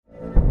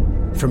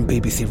From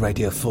BBC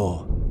Radio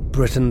 4,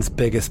 Britain's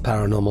biggest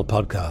paranormal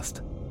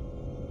podcast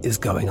is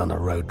going on a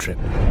road trip.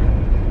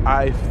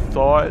 I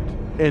thought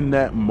in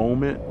that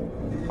moment,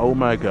 oh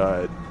my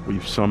God,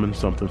 we've summoned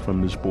something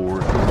from this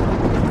board.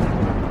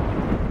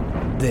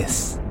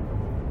 This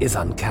is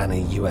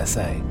Uncanny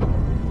USA.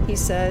 He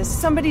says,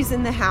 somebody's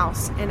in the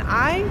house, and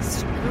I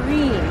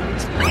screamed.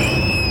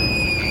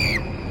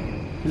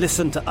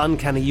 Listen to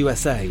Uncanny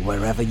USA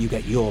wherever you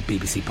get your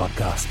BBC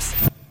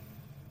podcasts,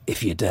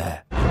 if you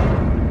dare.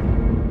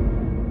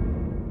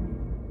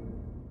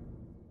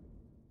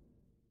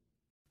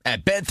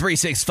 At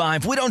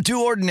Bet365, we don't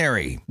do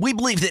ordinary. We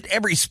believe that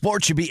every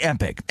sport should be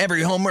epic.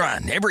 Every home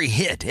run, every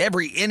hit,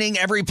 every inning,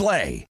 every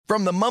play.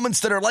 From the moments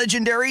that are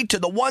legendary to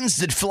the ones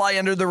that fly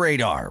under the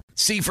radar.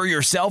 See for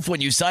yourself when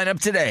you sign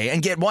up today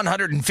and get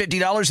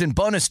 $150 in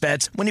bonus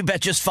bets when you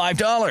bet just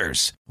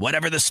 $5.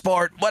 Whatever the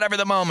sport, whatever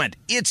the moment,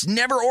 it's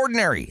never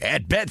ordinary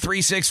at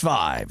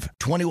Bet365.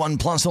 21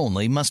 plus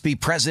only. Must be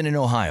present in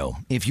Ohio.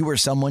 If you or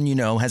someone you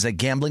know has a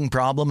gambling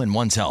problem and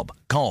wants help,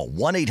 call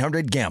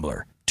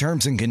 1-800-GAMBLER.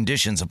 Terms and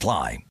conditions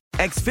apply.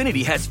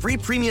 Xfinity has free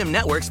premium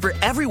networks for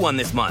everyone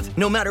this month,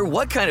 no matter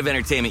what kind of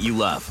entertainment you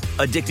love.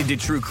 Addicted to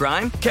true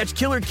crime? Catch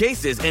killer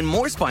cases and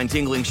more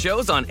spine-tingling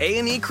shows on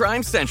A&E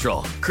Crime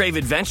Central. Crave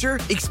adventure?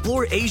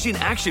 Explore Asian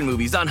action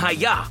movies on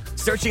Hi-YAH.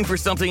 Searching for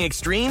something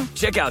extreme?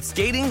 Check out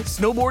skating,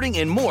 snowboarding,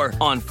 and more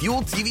on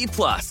Fuel TV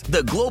Plus,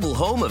 the global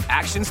home of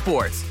action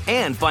sports.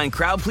 And find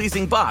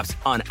crowd-pleasing bops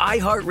on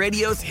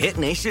iHeartRadio's Hit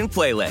Nation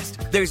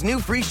playlist. There's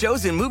new free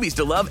shows and movies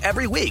to love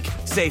every week.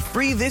 Say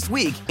free this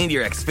week in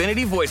your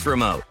Xfinity voice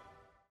remote.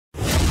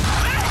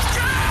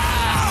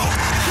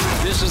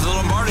 This is the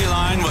Lombardi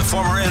Line with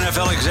former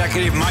NFL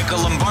executive Michael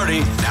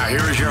Lombardi. Now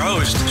here is your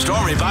host,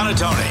 Stormy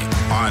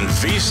Buonantony, on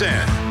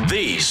VSiN,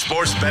 the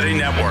Sports Betting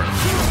Network.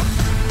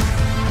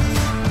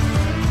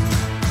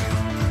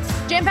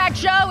 Jam-packed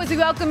show as we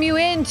welcome you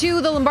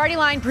into the Lombardi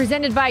Line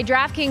presented by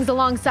DraftKings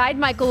alongside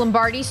Michael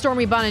Lombardi,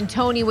 Stormy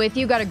Buonantony with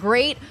you. Got a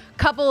great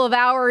couple of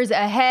hours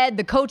ahead.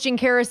 The coaching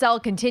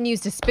carousel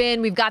continues to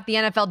spin. We've got the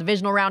NFL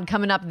divisional round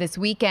coming up this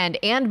weekend.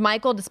 And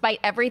Michael, despite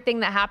everything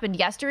that happened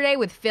yesterday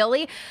with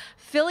Philly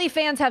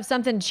fans have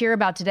something to cheer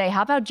about today.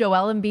 How about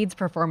Joel Embiid's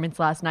performance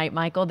last night,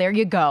 Michael? There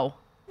you go.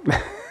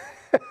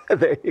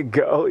 There you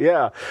go.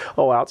 Yeah.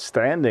 Oh,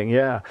 outstanding.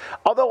 Yeah.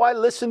 Although I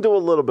listened to a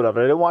little bit of it.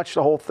 I didn't watch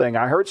the whole thing.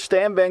 I heard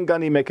Stan Van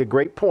Gundy make a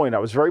great point. I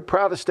was very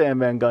proud of Stan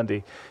Van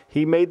Gundy.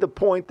 He made the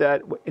point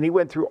that, and he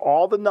went through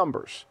all the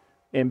numbers,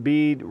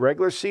 Embiid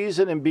regular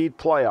season, Embiid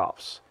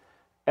playoffs.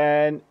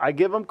 And I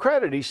give him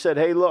credit. He said,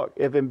 hey, look,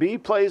 if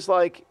Embiid plays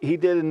like he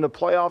did in the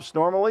playoffs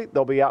normally,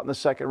 they'll be out in the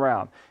second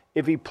round.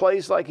 If he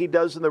plays like he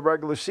does in the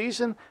regular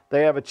season,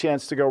 they have a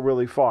chance to go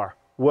really far.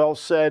 Well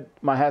said.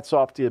 My hat's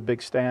off to you,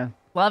 Big Stan.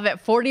 Love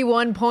it.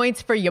 41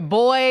 points for your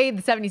boy.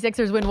 The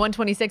 76ers win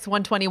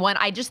 126-121.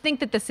 I just think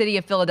that the city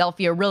of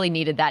Philadelphia really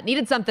needed that.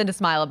 Needed something to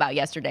smile about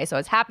yesterday. So I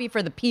was happy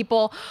for the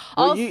people.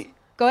 Go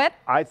ahead.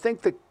 I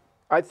think the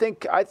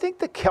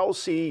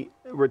Kelce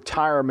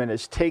retirement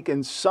has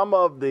taken some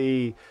of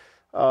the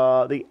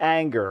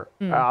anger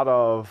out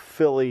of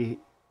Philly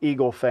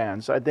Eagle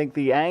fans. I think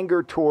the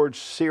anger towards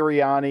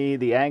Sirianni,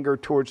 the anger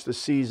towards the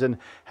season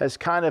has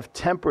kind of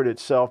tempered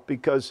itself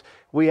because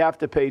we have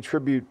to pay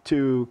tribute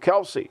to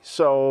Kelce.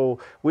 So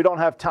we don't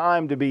have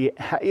time to be,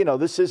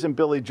 this isn't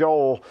Billy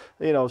Joel,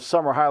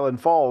 Summer Highland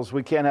Falls.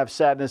 We can't have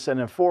sadness and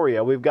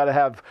euphoria. We've got to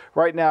have,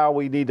 right now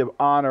we need to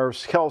honor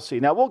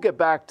Kelce. Now we'll get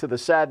back to the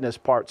sadness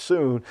part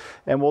soon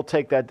and we'll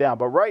take that down.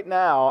 But right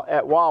now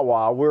at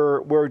Wawa,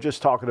 we're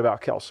just talking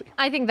about Kelce.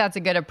 I think that's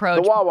a good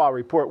approach. The Wawa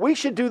report. We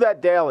should do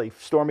that daily,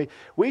 Stormy.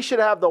 We should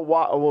have the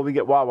we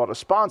get Wawa to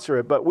sponsor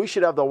it, but we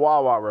should have the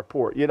Wawa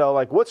report.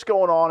 Like what's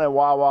going on at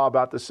Wawa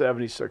about the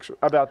 76ers.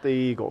 About the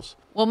Eagles.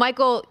 Well,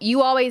 Michael,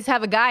 you always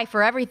have a guy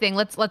for everything.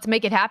 Let's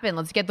make it happen.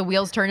 Let's get the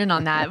wheels turning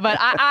on that. But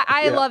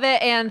I love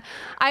it, and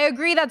I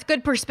agree that's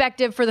good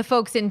perspective for the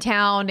folks in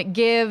town.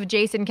 Give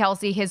Jason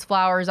Kelce his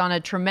flowers on a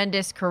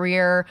tremendous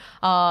career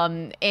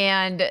and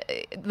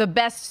the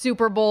best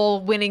Super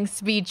Bowl winning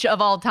speech of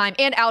all time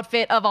and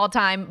outfit of all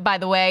time, by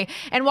the way.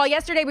 And while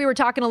yesterday we were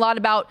talking a lot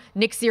about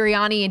Nick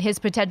Sirianni and his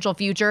potential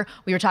future,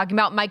 we were talking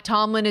about Mike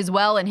Tomlin as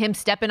well and him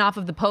stepping off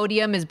of the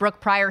podium as Brooke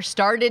Pryor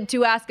started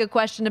to ask a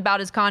question about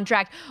his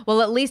contract.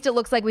 Well, at least it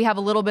looks like we have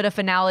a little bit of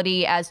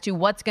finality as to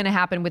what's going to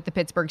happen with the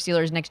Pittsburgh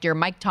Steelers next year.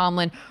 Mike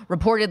Tomlin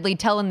reportedly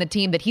telling the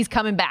team that he's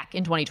coming back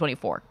in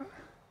 2024.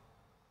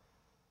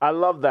 I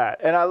love that.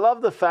 And I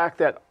love the fact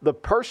that the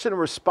person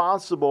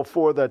responsible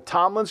for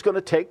Tomlin's going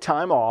to take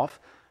time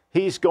off.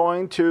 He's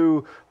going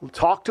to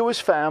talk to his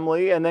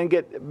family and then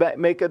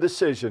make a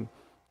decision.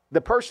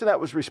 The person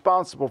that was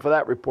responsible for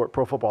that report,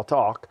 Pro Football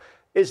Talk,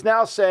 is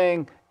now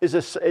saying,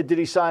 did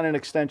he sign an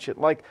extension?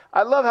 Like,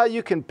 I love how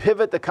you can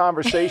pivot the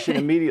conversation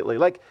immediately.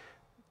 Like,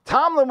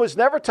 Tomlin was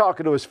never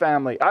talking to his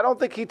family. I don't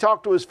think he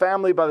talked to his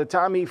family by the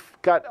time he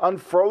got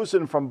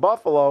unfrozen from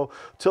Buffalo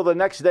till the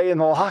next day in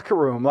the locker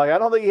room. Like, I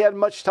don't think he had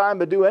much time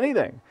to do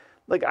anything.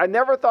 Like, I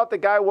never thought the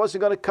guy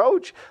wasn't going to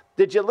coach.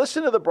 Did you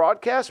listen to the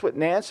broadcast, what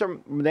Nance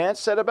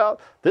said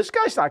about this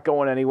guy's not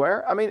going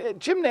anywhere? I mean,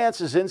 Jim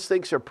Nance's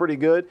instincts are pretty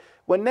good.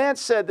 When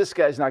Nance said this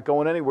guy's not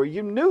going anywhere,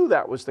 you knew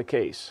that was the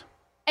case.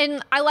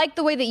 And I like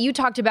the way that you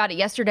talked about it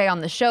yesterday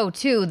on the show,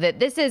 too, that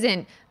this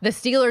isn't the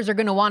Steelers are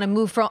going to want to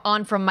move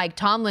on from Mike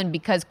Tomlin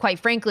because, quite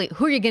frankly,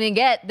 who are you going to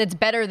get that's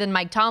better than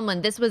Mike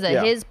Tomlin? This was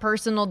his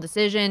personal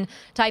decision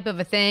type of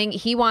a thing.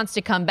 He wants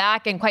to come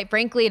back, and quite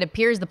frankly, it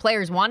appears the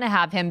players want to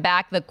have him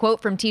back. The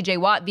quote from TJ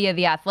Watt via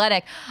The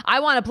Athletic,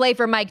 I want to play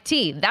for Mike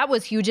T. That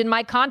was huge in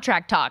my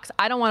contract talks.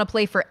 I don't want to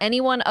play for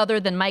anyone other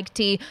than Mike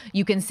T.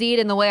 You can see it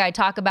in the way I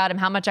talk about him,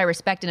 how much I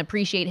respect and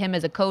appreciate him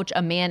as a coach,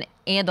 a man,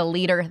 and a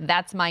leader.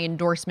 That's my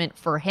endorsement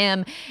for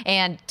him.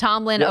 And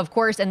Tomlin, of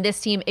course, and this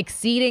team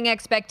exceeding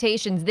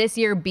expectations this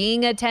year,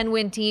 being a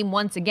 10-win team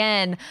once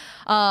again.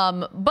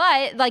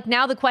 But like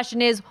now the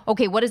question is,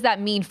 okay, what does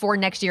that mean for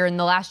next year in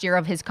the last year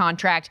of his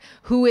contract?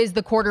 Who is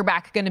the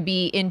quarterback going to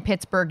be in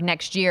Pittsburgh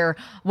next year?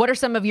 What are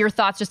some of your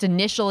thoughts just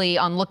initially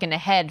on looking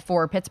ahead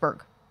for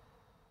Pittsburgh?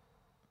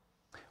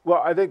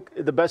 Well, I think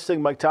the best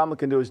thing Mike Tomlin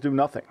can do is do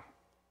nothing.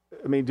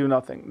 I mean, do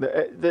nothing.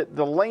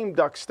 The lame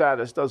duck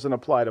status doesn't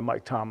apply to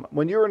Mike Tomlin.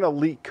 When you're an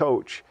elite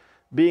coach,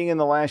 being in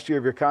the last year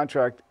of your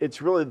contract,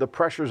 it's really the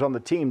pressure's on the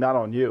team, not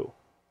on you,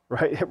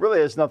 right? It really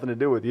has nothing to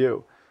do with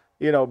you,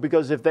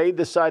 because if they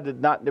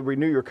decided not to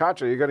renew your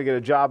contract, you're going to get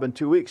a job in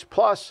 2 weeks.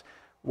 Plus,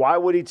 why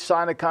would he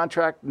sign a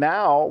contract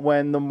now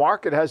when the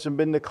market hasn't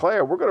been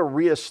declared? We're going to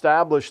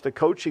reestablish the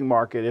coaching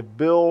market. If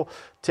Bill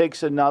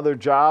takes another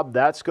job,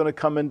 that's going to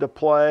come into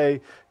play.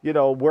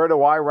 Where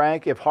do I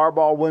rank? If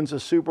Harbaugh wins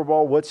a Super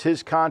Bowl, what's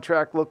his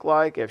contract look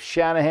like? If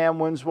Shanahan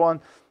wins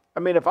one?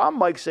 I mean, if I'm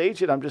Mike's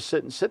agent, I'm just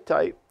sit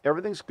tight.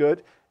 Everything's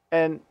good.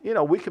 And,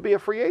 we could be a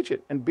free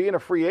agent. And being a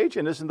free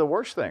agent isn't the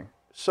worst thing.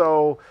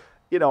 So,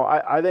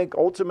 I think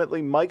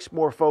ultimately Mike's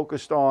more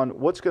focused on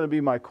what's going to be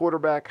my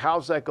quarterback.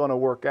 How's that going to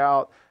work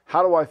out?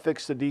 How do I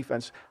fix the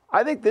defense?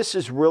 I think this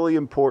is really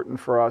important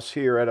for us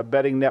here at a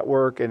betting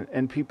network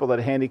and people that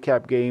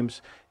handicap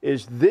games.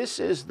 This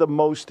is the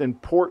most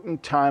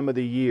important time of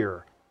the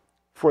year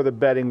for the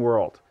betting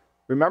world.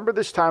 Remember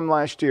this time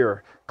last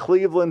year,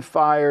 Cleveland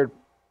fired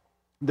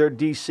their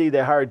DC.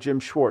 They hired Jim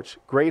Schwartz.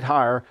 Great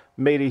hire,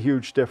 made a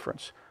huge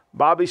difference.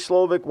 Bobby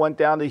Slovic went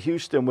down to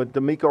Houston with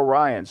D'Amico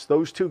Ryans.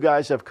 Those two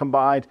guys have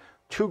combined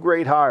two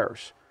great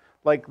hires.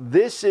 Like,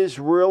 this is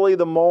really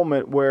the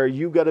moment where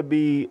you got to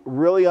be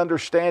really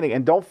understanding,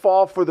 and don't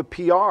fall for the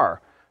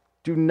PR.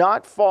 Do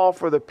not fall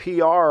for the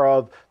PR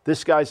of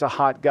this guy's a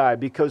hot guy,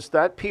 because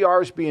that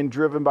PR is being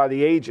driven by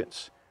the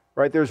agents,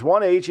 right? There's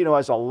one agent who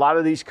has a lot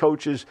of these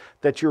coaches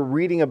that you're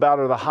reading about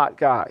are the hot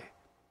guy,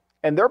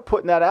 and they're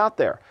putting that out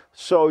there.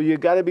 So you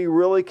got to be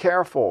really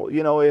careful.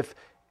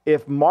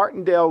 If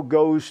Martindale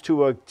goes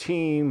to a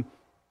team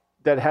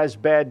that has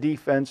bad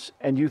defense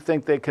and you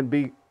think they can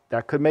be,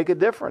 that could make a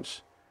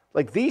difference.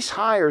 Like, these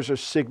hires are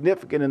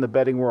significant in the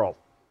betting world.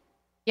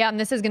 Yeah, and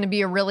this is going to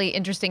be a really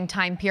interesting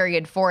time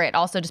period for it.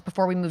 Also, just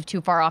before we move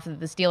too far off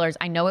of the Steelers,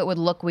 I know it would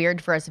look weird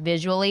for us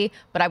visually,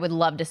 but I would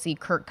love to see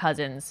Kirk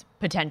Cousins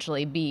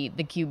potentially be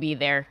the QB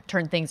there,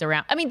 turn things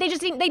around. I mean, they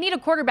need a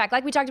quarterback.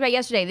 Like we talked about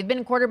yesterday, they've been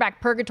in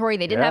quarterback purgatory.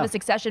 They didn't have a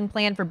succession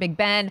plan for Big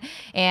Ben.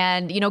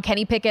 And,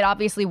 Kenny Pickett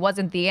obviously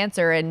wasn't the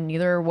answer, and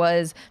neither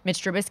was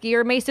Mitch Trubisky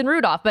or Mason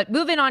Rudolph. But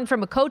moving on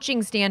from a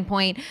coaching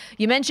standpoint,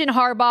 you mentioned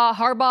Harbaugh.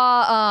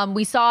 Harbaugh,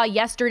 we saw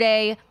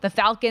yesterday the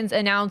Falcons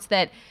announced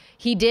that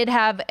he did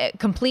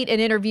complete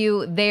an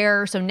interview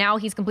there. So now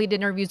he's completed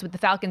interviews with the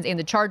Falcons and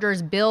the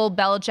Chargers. Bill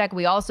Belichick,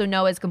 we also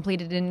know, has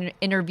completed an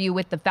interview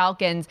with the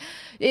Falcons.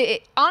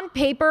 On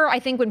paper, I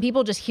think when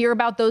people just hear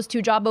about those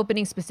two job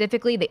openings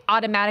specifically, they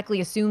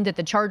automatically assume that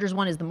the Chargers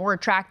one is the more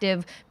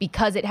attractive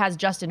because it has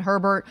Justin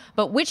Herbert.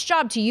 But which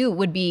job to you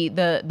would be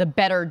the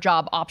better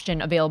job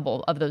option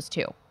available of those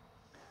two?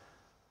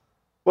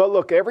 Well,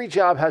 look, every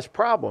job has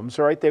problems,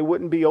 right? They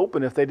wouldn't be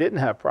open if they didn't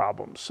have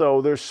problems.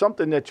 So there's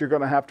something that you're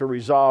going to have to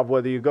resolve,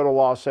 whether you go to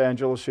Los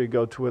Angeles or you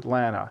go to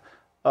Atlanta.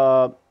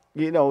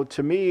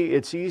 To me,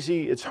 it's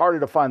easy. It's harder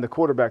to find the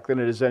quarterback than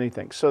it is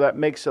anything. So that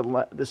makes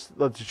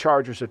the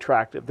Chargers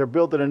attractive. They're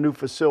building a new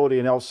facility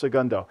in El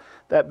Segundo.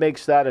 That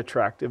makes that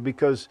attractive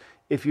because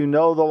if you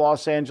know the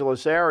Los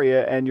Angeles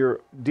area and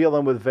you're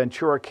dealing with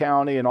Ventura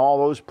County and all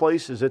those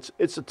places,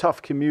 it's a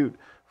tough commute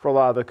for a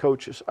lot of the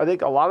coaches. I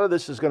think a lot of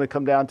this is going to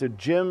come down to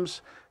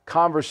Jim's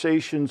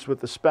conversations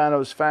with the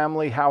Spanos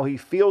family, how he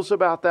feels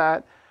about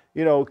that.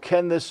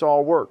 Can this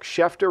all work?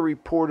 Schefter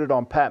reported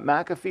on Pat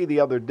McAfee the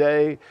other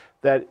day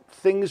that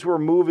things were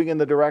moving in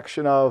the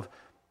direction of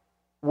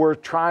we're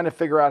trying to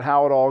figure out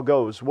how it all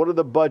goes. What are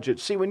the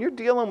budgets? See, when you're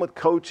dealing with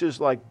coaches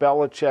like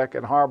Belichick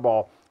and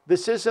Harbaugh,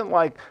 this isn't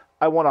like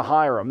I want to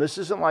hire him. This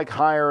isn't like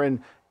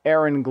hiring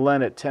Aaron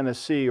Glenn at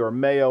Tennessee or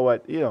Mayo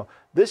at,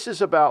 this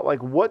is about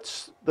like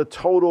what's the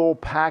total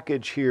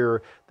package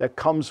here that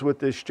comes with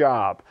this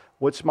job?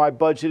 What's my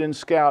budget in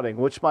scouting?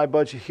 What's my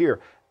budget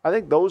here? I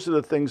think those are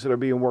the things that are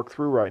being worked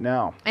through right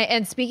now.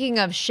 And speaking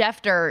of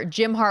Schefter,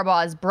 Jim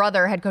Harbaugh's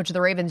brother, head coach of the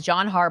Ravens,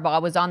 John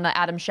Harbaugh, was on the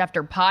Adam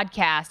Schefter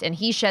podcast, and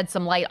he shed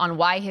some light on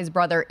why his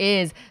brother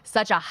is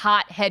such a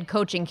hot head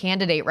coaching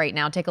candidate right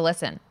now. Take a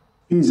listen.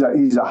 He's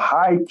a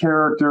high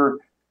character,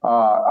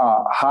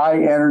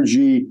 high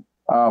energy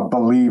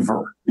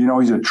believer.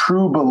 He's a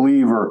true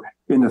believer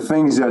in the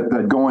things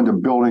that go into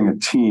building a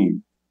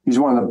team. He's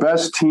one of the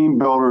best team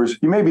builders.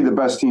 He may be the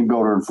best team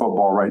builder in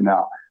football right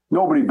now.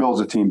 Nobody builds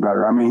a team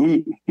better. I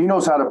mean, he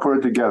knows how to put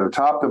it together,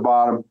 top to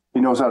bottom. He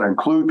knows how to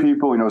include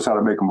people. He knows how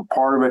to make them a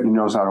part of it. He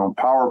knows how to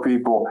empower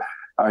people.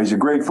 He's a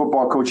great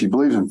football coach. He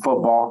believes in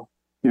football.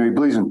 He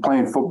believes in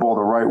playing football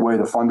the right way,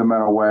 the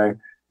fundamental way.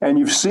 And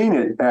you've seen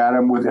it,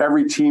 Adam, with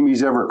every team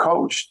he's ever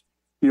coached.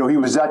 He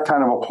was that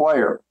kind of a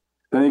player.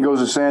 Then he goes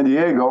to San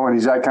Diego, and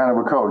he's that kind of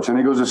a coach. Then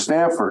he goes to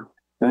Stanford.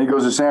 Then he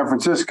goes to San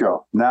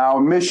Francisco. Now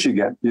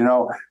Michigan.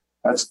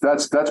 That's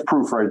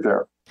proof right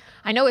there.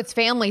 I know it's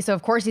family, so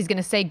of course he's going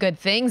to say good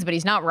things, but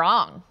he's not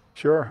wrong.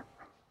 Sure.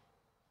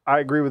 I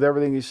agree with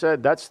everything you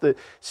said.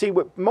 See,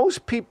 what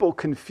most people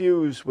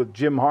confuse with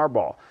Jim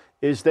Harbaugh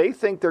is they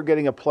think they're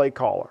getting a play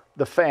caller,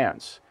 the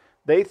fans.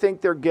 They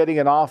think they're getting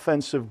an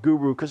offensive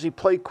guru because he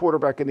played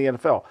quarterback in the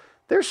NFL.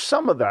 There's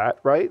some of that,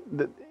 right?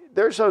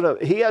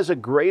 He has a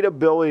great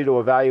ability to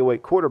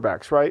evaluate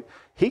quarterbacks, right?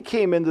 He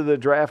came into the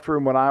draft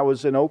room when I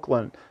was in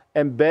Oakland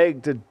and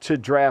begged to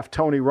draft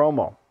Tony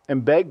Romo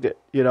and begged it,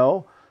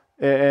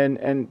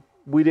 And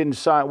we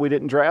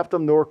didn't draft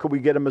him, nor could we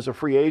get him as a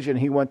free agent.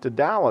 He went to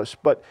Dallas.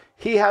 But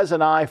he has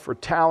an eye for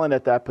talent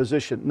at that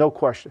position, no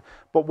question.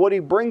 But what he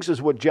brings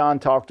is what John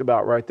talked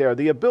about right there,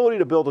 the ability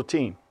to build a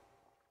team.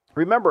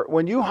 Remember,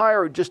 when you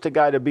hire just a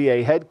guy to be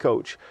a head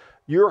coach,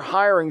 you're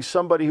hiring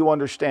somebody who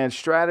understands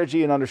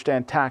strategy and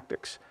understands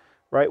tactics,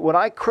 right? When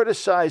I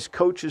criticize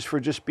coaches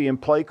for just being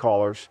play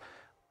callers,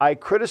 I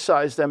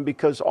criticize them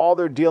because all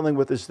they're dealing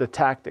with is the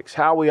tactics,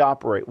 how we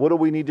operate, what do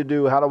we need to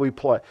do, how do we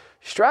play.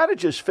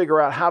 Strategists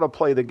figure out how to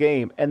play the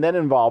game and then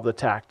involve the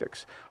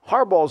tactics.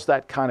 Harbaugh's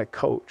that kind of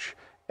coach.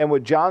 And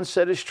what John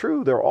said is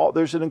true.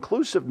 There's an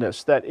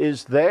inclusiveness that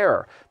is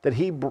there that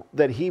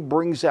he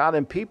brings out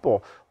in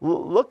people.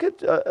 Look at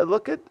the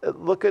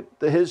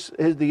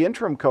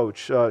interim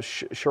coach,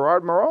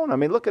 Sherrod Marone. I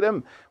mean, look at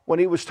him when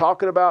he was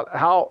talking about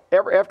how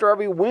after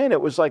every win,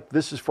 it was like,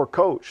 this is for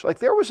coach. Like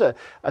there was a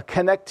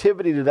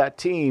connectivity to that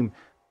team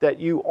that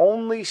you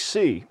only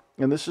see.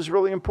 And this is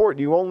really important.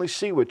 You only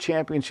see with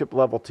championship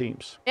level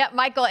teams. Yeah,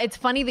 Michael, it's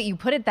funny that you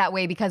put it that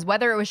way because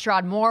whether it was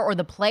Sherrod Moore or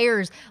the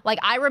players, like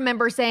I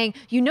remember saying,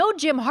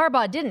 Jim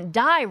Harbaugh didn't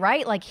die,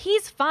 right? Like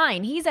he's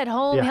fine. He's at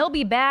home. Yeah. He'll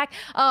be back.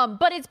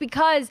 But it's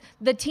because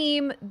the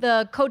team,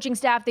 the coaching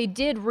staff, they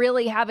did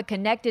really have a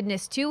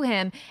connectedness to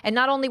him. And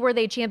not only were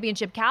they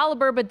championship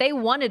caliber, but they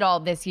won it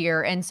all this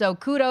year. And so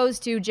kudos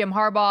to Jim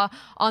Harbaugh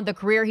on the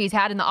career he's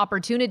had and the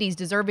opportunities,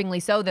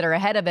 deservingly so, that are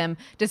ahead of him,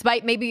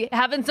 despite maybe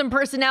having some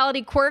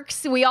personality quirks.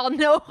 We all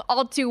know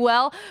all too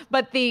well,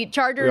 but the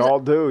Chargers... We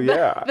all do,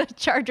 yeah. The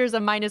Chargers a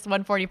minus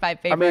 145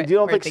 favorite. I mean, you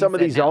don't think some of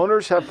these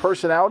owners have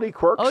personality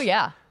quirks? Oh,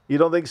 yeah. You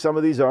don't think some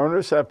of these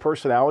owners have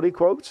personality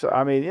quirks?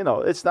 I mean,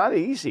 it's not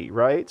easy,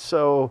 right?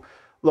 So,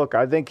 look,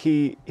 I think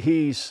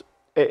he's...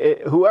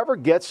 whoever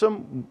gets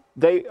him,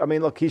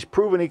 he's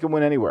proven he can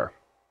win anywhere.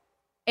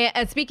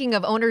 And speaking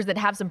of owners that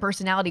have some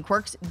personality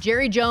quirks,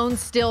 Jerry Jones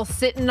still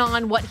sitting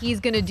on what he's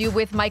going to do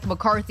with Mike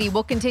McCarthy.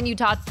 We'll continue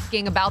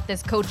talking about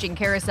this coaching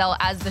carousel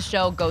as the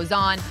show goes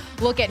on.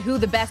 Look at who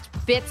the best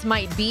fits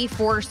might be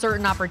for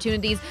certain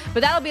opportunities.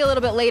 But that'll be a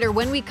little bit later.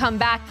 When we come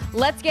back,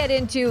 let's get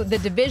into the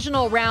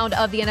divisional round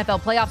of the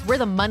NFL playoffs, where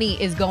the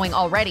money is going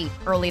already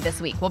early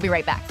this week. We'll be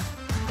right back.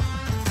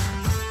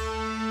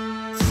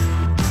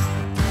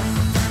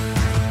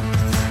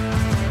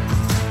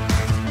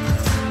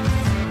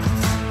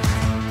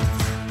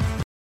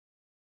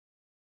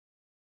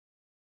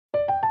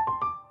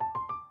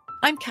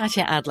 I'm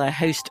Katya Adler,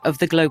 host of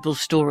The Global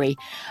Story.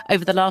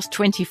 Over the last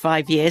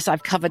 25 years,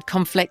 I've covered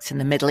conflicts in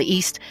the Middle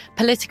East,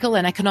 political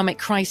and economic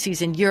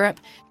crises in Europe,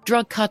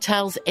 drug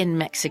cartels in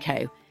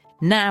Mexico.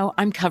 Now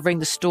I'm covering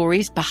the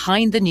stories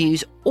behind the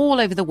news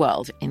all over the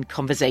world in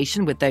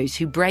conversation with those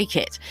who break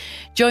it.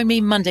 Join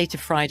me Monday to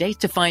Friday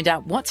to find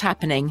out what's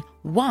happening,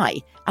 why,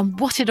 and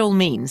what it all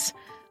means.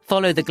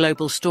 Follow The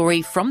Global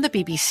Story from the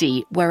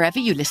BBC wherever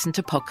you listen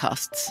to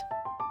podcasts.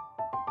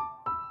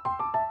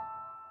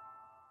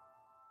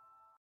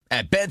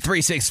 At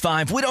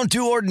Bet365, we don't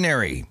do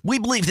ordinary. We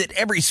believe that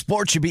every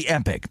sport should be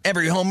epic.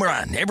 Every home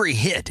run, every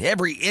hit,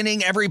 every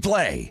inning, every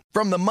play.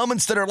 From the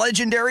moments that are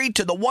legendary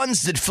to the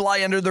ones that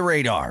fly under the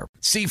radar.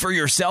 See for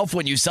yourself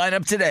when you sign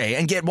up today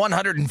and get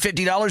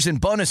 $150 in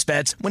bonus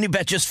bets when you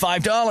bet just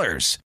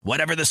 $5.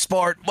 Whatever the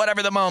sport,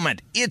 whatever the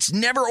moment, it's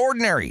never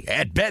ordinary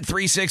at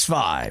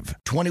Bet365.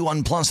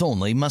 21 plus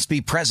only. Must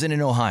be present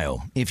in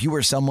Ohio. If you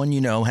or someone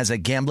you know has a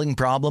gambling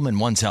problem and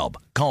wants help,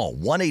 call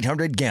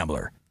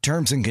 1-800-GAMBLER.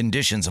 Terms and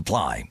conditions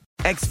apply.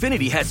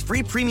 Xfinity has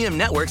free premium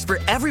networks for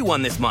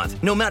everyone this month,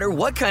 no matter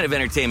what kind of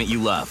entertainment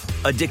you love.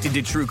 Addicted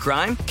to true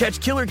crime? Catch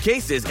killer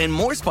cases and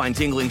more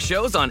spine-tingling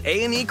shows on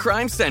A&E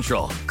Crime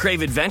Central.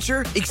 Crave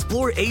adventure?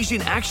 Explore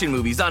Asian action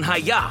movies on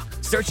Hi-Ya.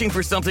 Searching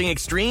for something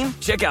extreme?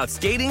 Check out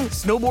skating,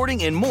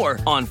 snowboarding, and more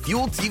on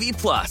Fuel TV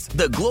Plus,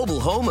 the global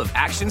home of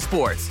action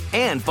sports.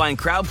 And find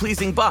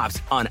crowd-pleasing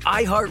bops on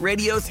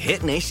iHeartRadio's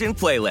Hit Nation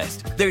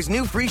playlist. There's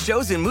new free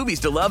shows and movies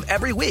to love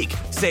every week.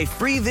 Say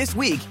free this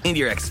week in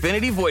your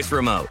Xfinity voice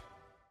remote.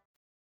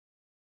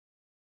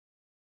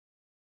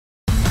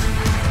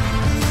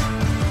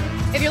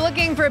 If you're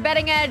looking for a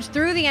betting edge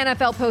through the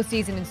NFL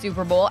postseason and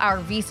Super Bowl, our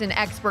VSiN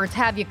experts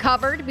have you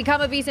covered. Become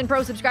a VSiN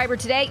Pro subscriber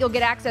today. You'll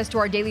get access to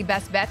our daily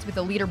best bets with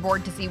a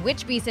leaderboard to see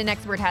which VSiN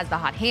expert has the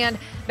hot hand,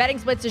 betting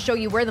splits to show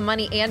you where the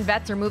money and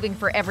bets are moving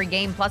for every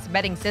game, plus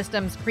betting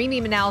systems,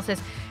 premium analysis,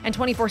 and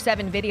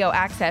 24/7 video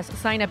access.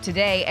 Sign up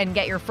today and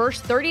get your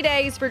first 30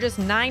 days for just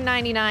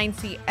 $9.99.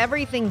 See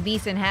everything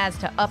VSiN has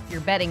to up your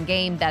betting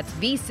game. That's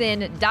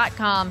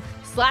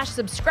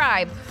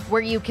vsin.com/subscribe,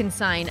 where you can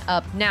sign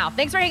up now.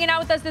 Thanks for hanging out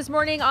with us this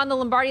morning on the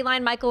Lombardi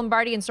line. Michael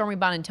Lombardi and Stormy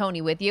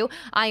Bonantoni with you.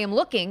 I am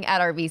looking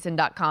at our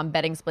vsin.com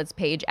betting splits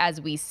page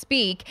as we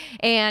speak,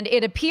 and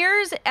it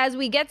appears as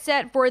we get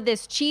set for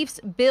this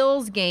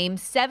Chiefs-Bills game,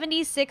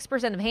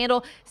 76% of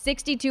handle,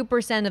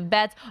 62% of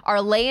bets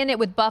are laying it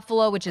with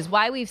Buffalo, which is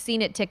why we've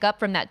seen it tick up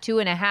from that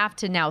 2.5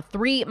 to now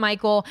 3,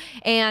 Michael.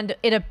 And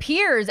it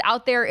appears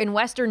out there in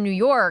Western New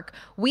York,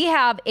 we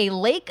have a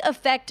lake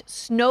effect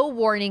snow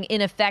warning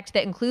in effect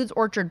that includes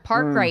Orchard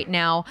Park right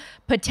now.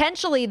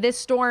 Potentially, this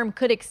storm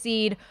could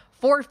exceed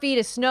 4 feet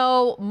of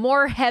snow,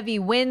 more heavy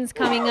winds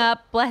coming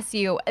up. Bless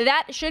you.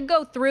 That should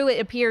go through, it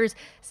appears,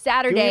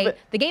 Saturday.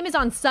 The game is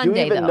on Sunday, Do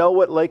you even know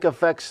what lake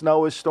effect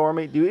snow is,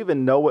 Stormy? Do you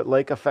even know what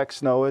lake effect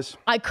snow is?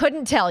 I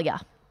couldn't tell you.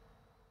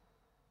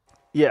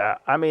 Yeah,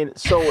 I mean,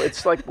 so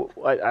it's like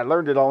I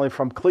learned it only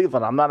from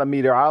Cleveland. I'm not a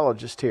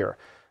meteorologist here.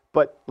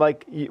 But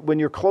like when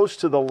you're close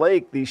to the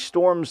lake, these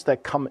storms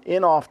that come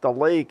in off the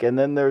lake, and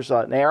then there's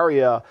an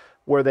area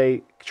where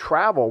they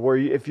travel, where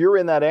if you're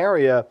in that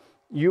area,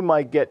 you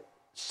might get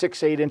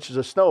 6-8 inches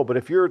of snow. But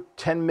if you're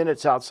 10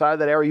 minutes outside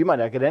that area, you might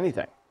not get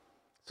anything.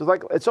 So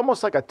it's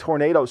almost like a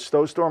tornado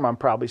snowstorm. I'm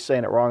probably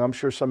saying it wrong. I'm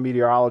sure some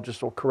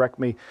meteorologist will correct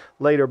me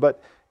later.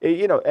 But,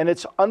 and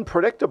it's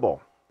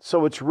unpredictable.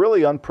 So it's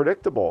really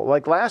unpredictable.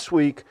 Like last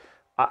week,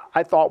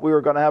 I thought we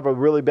were going to have a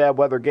really bad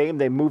weather game.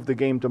 They moved the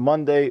game to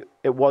Monday.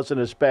 It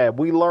wasn't as bad.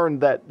 We learned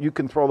that you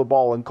can throw the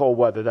ball in cold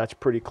weather. That's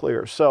pretty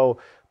clear. So,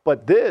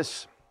 but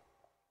this,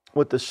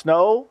 with the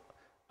snow,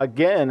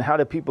 again, how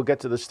do people get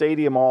to the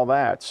stadium, all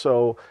that?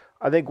 So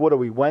I think, what are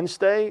we,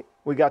 Wednesday?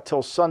 We got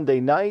till Sunday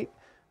night.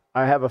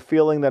 I have a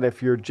feeling that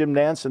if you're Jim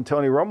Nantz and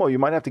Tony Romo, you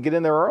might have to get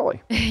in there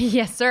early.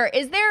 Yes, sir.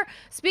 Is there,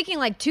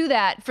 speaking to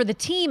that, for the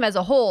team as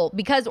a whole,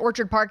 because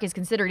Orchard Park is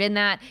considered in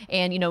that,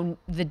 and,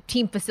 the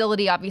team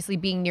facility obviously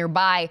being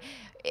nearby,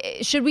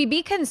 should we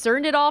be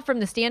concerned at all from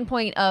the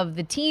standpoint of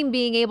the team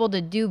being able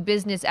to do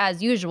business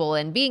as usual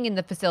and being in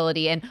the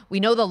facility? And we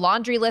know the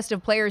laundry list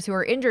of players who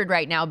are injured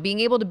right now, being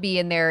able to be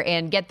in there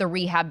and get the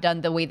rehab done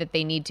the way that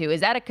they need to.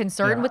 Is that a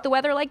concern with the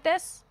weather like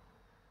this?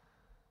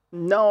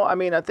 No, I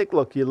mean, I think,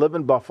 look, you live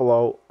in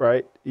Buffalo,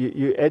 right?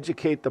 You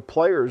educate the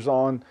players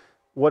on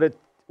what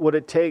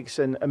it takes,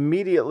 and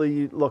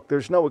immediately, look,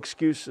 there's no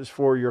excuses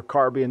for your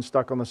car being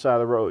stuck on the side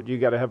of the road. You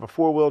got to have a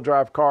 4-wheel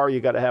drive car.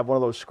 You got to have one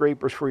of those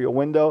scrapers for your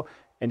window,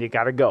 and you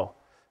got to go,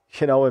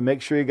 and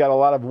make sure you got a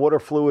lot of water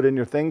fluid in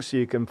your things so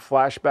you can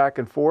flash back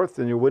and forth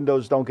and your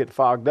windows don't get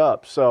fogged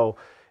up. So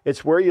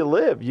it's where you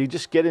live. You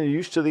just get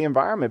used to the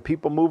environment.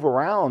 People move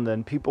around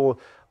and people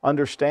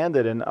understand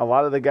it. And a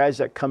lot of the guys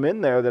that come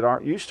in there that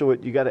aren't used to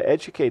it, you got to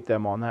educate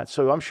them on that.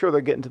 So I'm sure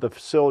they're getting to the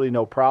facility,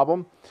 no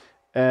problem.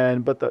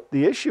 But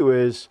the issue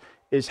is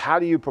how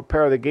do you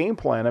prepare the game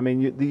plan? I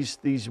mean,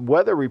 these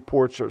weather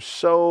reports are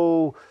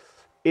so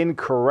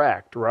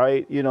incorrect,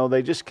 right?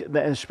 They just, and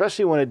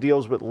especially when it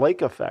deals with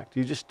lake effect,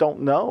 you just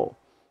don't know.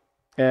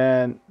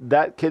 And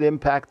that could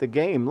impact the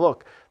game.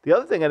 Look, the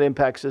other thing that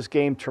impacts this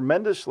game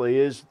tremendously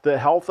is the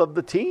health of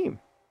the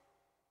team,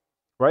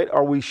 right?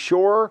 Are we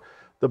sure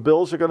the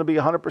Bills are going to be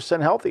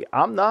 100% healthy?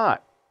 I'm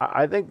not.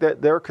 I think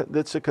that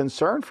that's a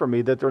concern for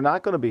me that they're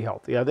not going to be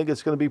healthy. I think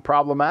it's going to be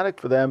problematic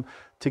for them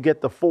to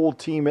get the full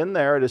team in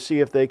there to see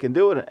if they can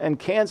do it. And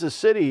Kansas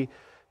City,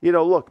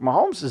 look,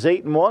 Mahomes is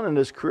 8-1 in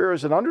his career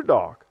as an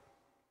underdog.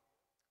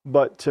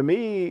 But to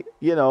me,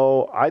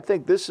 I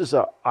think this is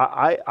a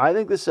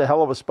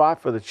hell of a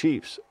spot for the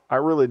Chiefs. I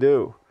really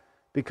do,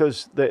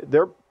 because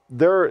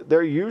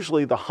they're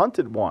usually the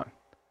hunted one,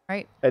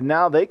 right? And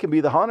now they can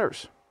be the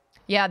hunters.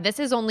 Yeah, this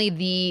is only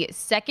the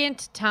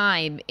second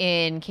time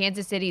in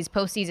Kansas City's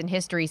postseason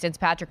history since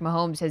Patrick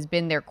Mahomes has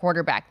been their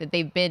quarterback that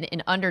they've been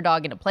an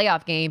underdog in a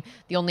playoff game.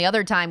 The only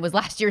other time was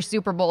last year's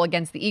Super Bowl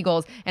against the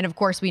Eagles. And of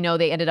course, we know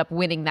they ended up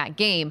winning that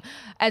game.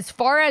 As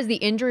far as the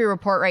injury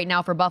report right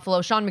now for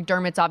Buffalo, Sean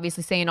McDermott's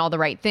obviously saying all the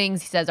right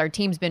things. He says our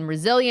team's been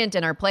resilient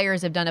and our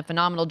players have done a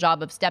phenomenal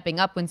job of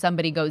stepping up when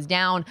somebody goes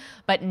down.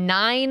 But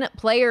 9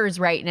 players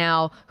right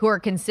now who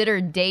are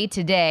considered day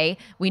to day.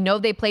 We know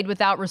they played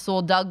without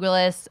Rasul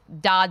Douglas,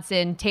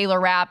 Dodson, Taylor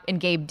Rapp, and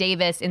Gabe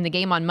Davis in the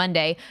game on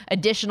Monday.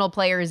 Additional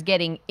players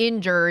getting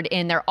injured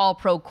in their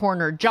all-pro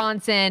corner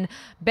Johnson,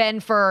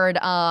 Benford,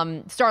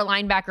 star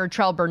linebacker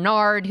Trell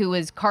Bernard, who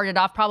was carted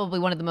off. Probably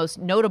one of the most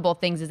notable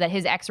things is that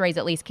his x-rays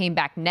at least came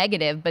back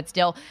negative, but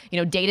still,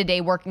 day-to-day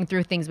working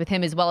through things with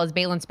him, as well as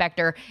Balen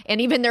Spector. And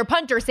even their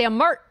punter,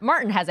 Sam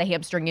Martin, has a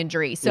hamstring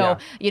injury. So,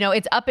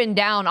 it's up and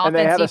down,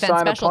 offense, defense,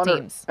 special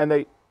teams.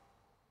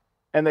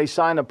 And they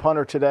signed a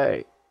punter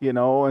today,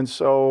 and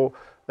so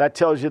that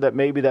tells you that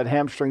maybe that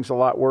hamstring's a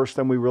lot worse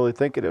than we really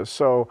think it is.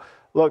 So,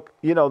 look,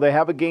 they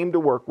have a game to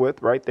work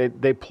with, right?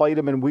 They played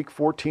them in week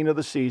 14 of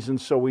the season,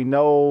 so we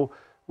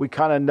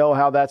kind of know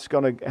how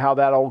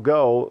that'll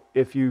go.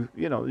 If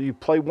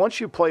once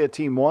you play a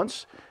team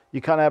once,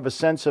 you kind of have a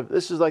sense of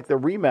this is like the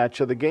rematch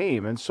of the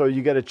game, and so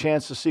you get a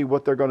chance to see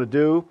what they're going to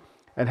do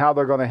and how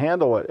they're going to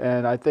handle it.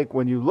 And I think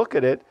when you look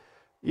at it,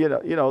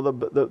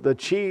 the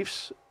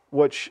Chiefs,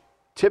 which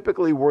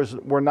typically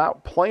were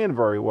not playing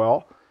very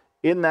well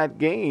in that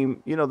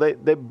game,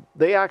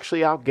 they actually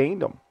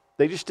outgained them.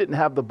 They just didn't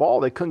have the ball.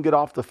 They couldn't get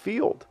off the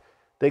field.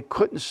 They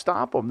couldn't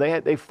stop them.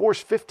 They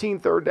forced 15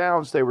 third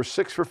downs. They were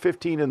 6 for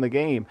 15 in the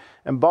game,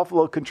 and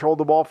Buffalo controlled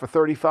the ball for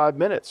 35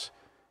 minutes.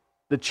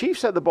 The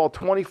Chiefs had the ball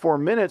 24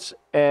 minutes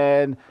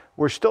and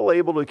were still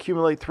able to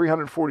accumulate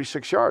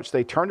 346 yards.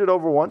 They turned it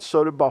over once,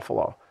 so did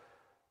Buffalo.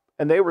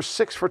 And they were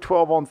 6 for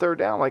 12 on third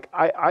down.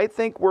 I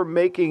think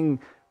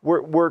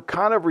we're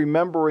kind of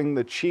remembering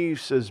the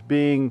Chiefs as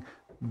being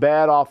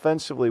bad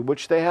offensively,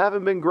 which they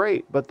haven't been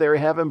great, but they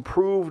have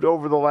improved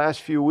over the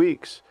last few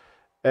weeks.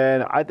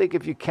 And I think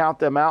if you count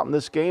them out in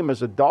this game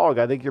as a dog,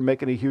 I think you're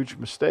making a huge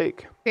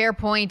mistake. Fair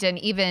point. And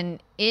even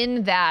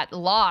in that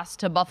loss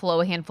to Buffalo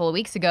a handful of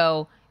weeks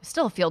ago, it was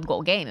still a field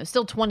goal game. It was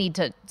still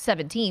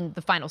 20-17,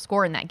 the final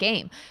score in that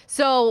game.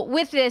 So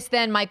with this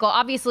then, Michael,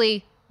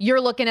 obviously you're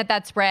looking at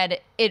that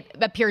spread. It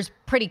appears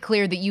pretty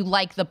clear that you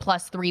like the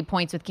 +3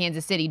 points with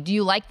Kansas City. Do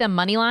you like the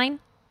money line?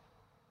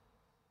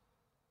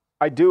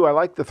 I do. I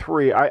like the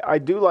 3. I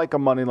do like a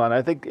money line.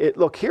 I think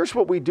look, here's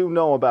what we do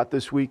know about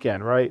this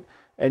weekend, right?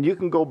 And you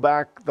can go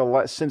back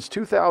since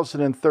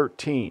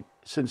 2013.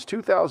 Since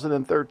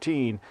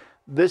 2013,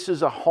 this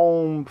is a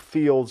home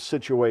field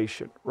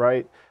situation,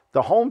 right?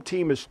 The home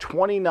team is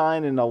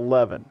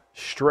 29-11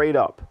 straight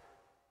up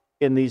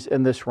in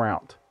this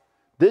round.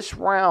 This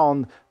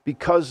round,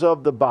 because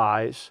of the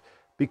buys,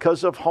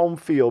 because of home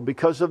field,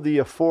 because of the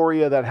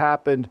euphoria that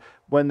happened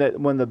when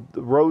the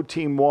road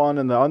team won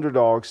and the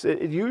underdogs,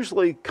 it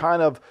usually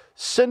kind of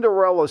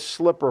Cinderella's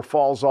slipper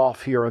falls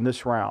off here in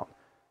this round.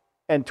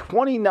 And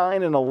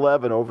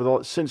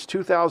 29-11 since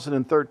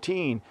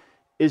 2013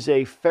 is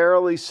a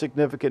fairly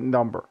significant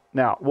number.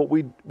 Now, what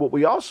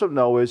we also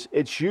know is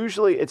it's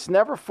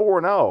never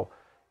 4-0.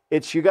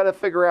 It's you got to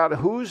figure out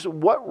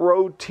what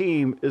road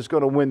team is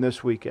going to win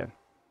this weekend.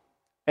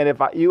 And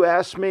if you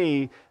ask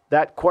me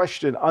that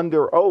question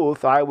under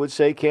oath, I would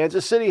say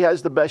Kansas City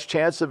has the best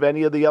chance of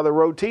any of the other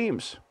road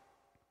teams.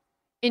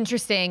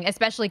 Interesting,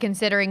 especially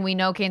considering we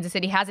know Kansas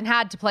City hasn't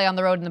had to play on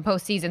the road in the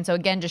postseason. So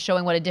again, just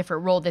showing what a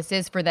different role this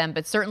is for them.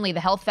 But certainly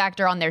the health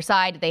factor on their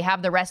side. They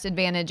have the rest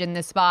advantage in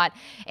this spot.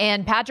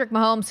 And Patrick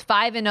Mahomes,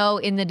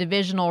 5-0 in the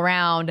divisional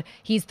round.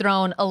 He's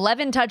thrown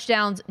 11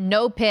 touchdowns,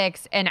 no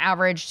picks, and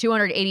averaged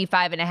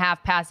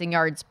 285.5 passing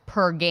yards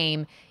per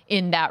game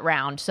in that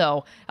round.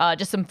 So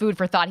just some food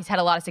for thought. He's had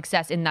a lot of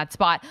success in that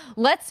spot.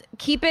 Let's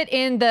keep it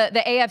in the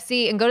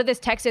AFC and go to this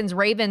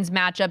Texans-Ravens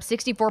matchup.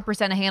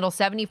 64% of handle,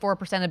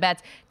 74% of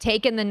bets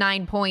taking the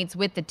 9 points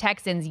with the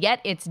Texans,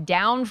 yet it's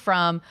down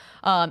from,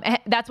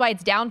 that's why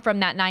it's down from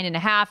that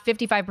 9.5,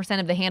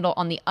 55% of the handle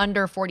on the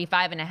under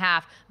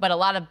 45.5, but a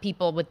lot of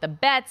people with the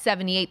bets,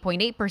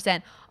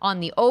 78.8% on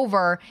the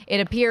over. It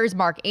appears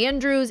Mark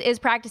Andrews is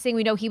practicing.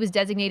 We know he was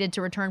designated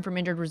to return from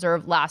injured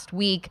reserve last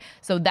week,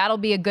 so that'll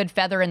be a good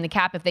feather in the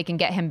cap if they can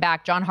get him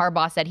back. John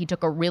Harbaugh said he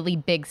took a really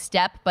big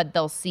step, but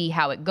they'll see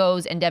how it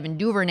goes. And Devin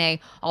Duvernay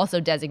also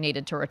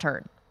designated to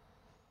return.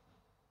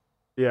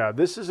 Yeah,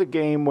 this is a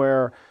game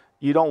where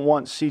you don't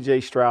want C.J.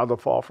 Stroud to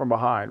fall from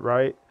behind,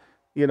 right?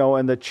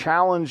 And the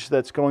challenge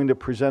that's going to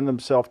present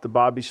himself to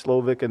Bobby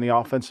Slovic and the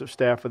offensive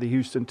staff of the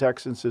Houston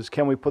Texans is,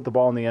 can we put the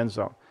ball in the end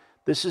zone?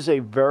 This is a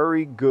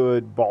very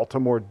good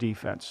Baltimore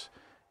defense,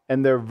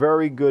 and they're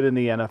very good in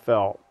the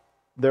NFL.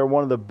 They're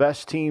one of the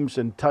best teams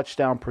in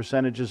touchdown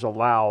percentages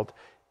allowed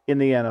in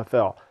the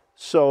NFL.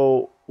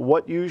 So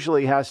what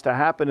usually has to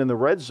happen in the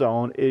red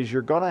zone is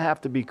you're going to have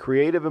to be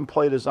creative in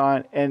play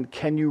design, and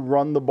can you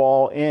run the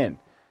ball in?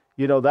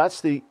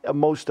 That's the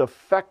most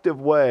effective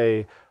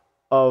way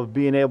of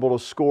being able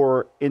to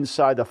score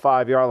inside the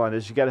 5-yard line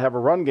is you got to have a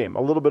run game,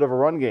 a little bit of a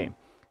run game.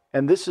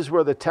 And this is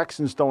where the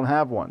Texans don't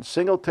have one.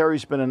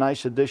 Singletary's been a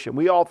nice addition.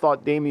 We all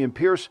thought Dameon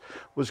Pierce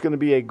was going to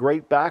be a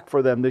great back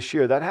for them this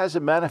year. That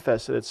hasn't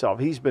manifested itself.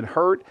 He's been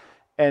hurt,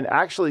 and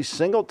actually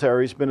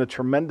Singletary's been a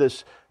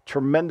tremendous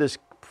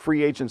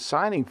free agent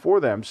signing for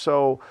them.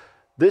 So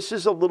this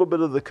is a little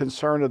bit of the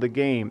concern of the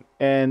game.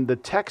 And the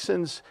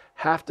Texans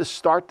have to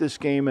start this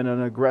game in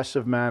an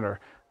aggressive manner.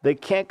 They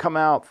can't come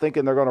out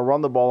thinking they're going to run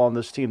the ball on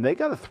this team. They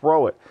got to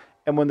throw it.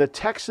 And when the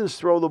Texans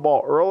throw the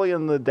ball early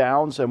in the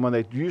downs and when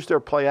they use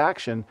their play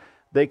action,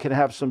 they can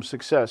have some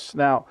success.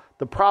 Now,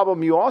 the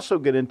problem you also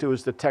get into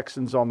is the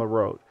Texans on the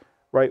road,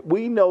 right?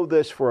 We know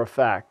this for a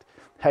fact.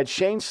 Had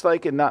Shane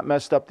Steichen not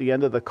messed up the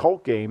end of the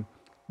Colt game,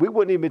 we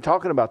wouldn't even be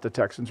talking about the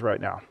Texans right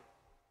now.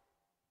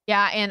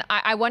 Yeah, and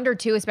I wonder,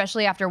 too,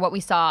 especially after what we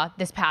saw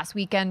this past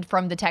weekend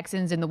from the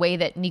Texans and the way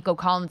that Nico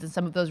Collins and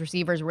some of those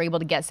receivers were able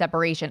to get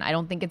separation. I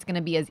don't think it's going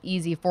to be as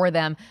easy for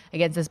them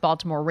against this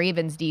Baltimore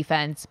Ravens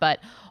defense, but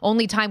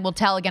only time will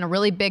tell. Again, a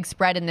really big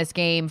spread in this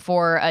game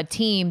for a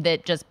team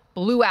that just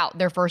blew out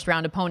their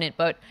first-round opponent.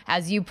 But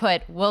as you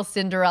put, will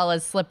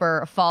Cinderella's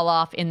slipper fall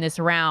off in this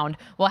round?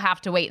 We'll have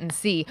to wait and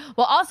see.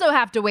 We'll also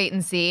have to wait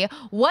and see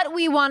what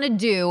we want to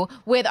do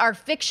with our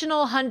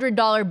fictional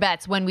 $100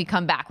 bets when we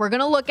come back. We're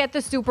going to look at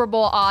the Super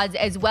Bowl odds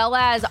as well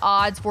as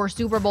odds for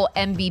Super Bowl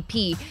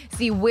MVP,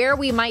 see where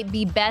we might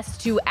be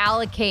best to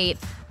allocate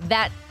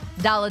that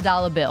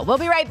dollar bill. We'll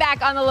be right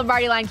back on the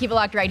Lombardi line. Keep it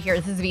locked right here.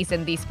 This is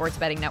VSiN, the Sports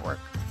Betting Network.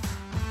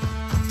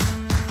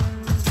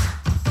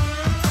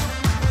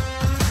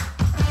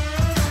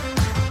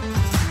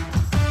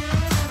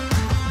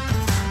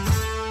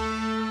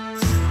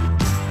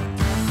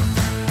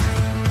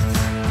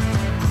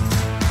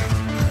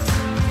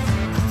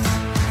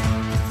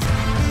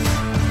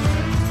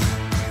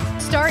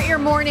 Start your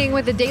morning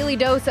with a daily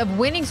dose of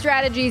winning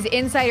strategies,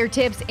 insider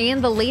tips,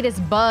 and the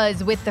latest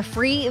buzz with the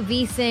free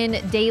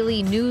VSiN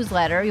daily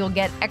newsletter. You'll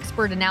get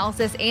expert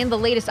analysis and the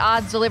latest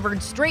odds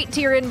delivered straight to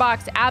your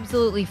inbox,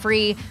 absolutely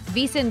free.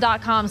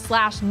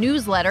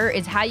 VSiN.com/newsletter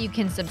is how you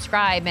can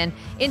subscribe. And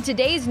in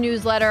today's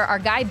newsletter, our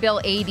guy Bill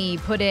Adee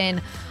put in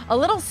a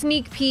little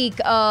sneak peek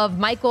of,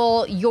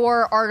 Michael,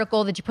 your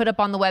article that you put up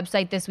on the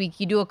website this week.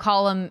 You do a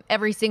column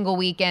every single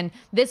week, and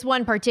this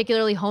one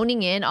particularly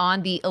honing in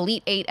on the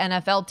Elite 8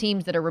 NFL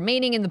teams that are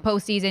remaining in the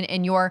postseason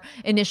and your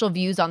initial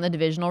views on the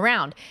divisional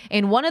round.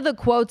 And one of the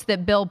quotes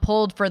that Bill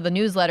pulled for the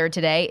newsletter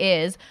today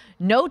is,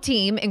 no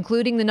team,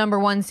 including the number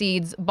 1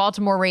 seeds,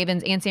 Baltimore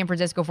Ravens and San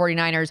Francisco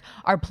 49ers,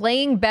 are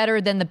playing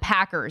better than the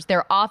Packers.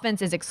 Their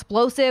offense is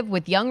explosive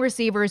with young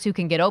receivers who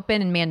can get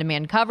open in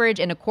man-to-man coverage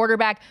and a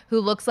quarterback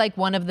who looks like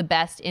one of the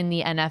best in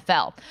the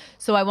NFL.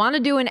 So I want to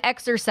do an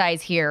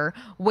exercise here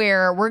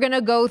where we're going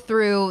to go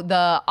through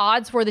the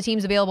odds for the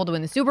teams available to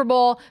win the Super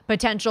Bowl,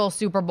 potential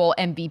Super Bowl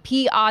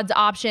MVP odds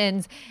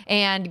options,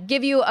 and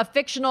give you a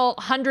fictional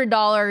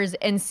 $100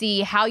 and see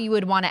how you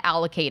would want to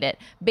allocate it.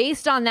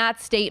 Based on that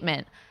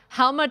statement,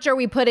 how much are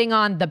we putting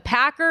on the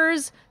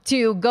Packers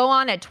to go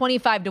on at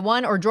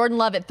 25-1 or Jordan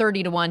Love at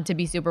 30-1 to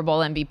be Super Bowl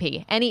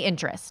MVP? Any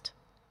interest?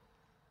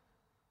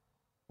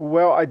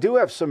 Well, I do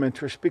have some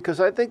interest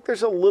because I think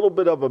there's a little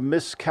bit of a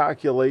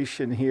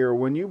miscalculation here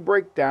when you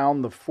break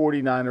down the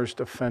 49ers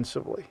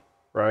defensively,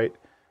 right?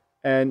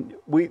 And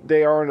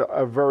they are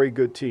a very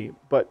good team.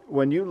 But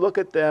when you look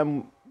at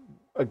them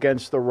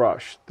against the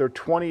rush, they're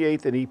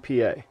 28th in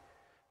EPA.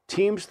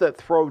 Teams that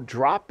throw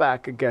drop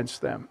back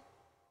against them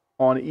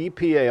on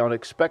EPA, on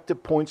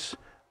expected points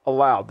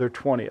allowed, they're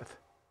 20th,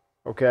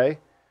 okay?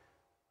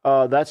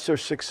 That's their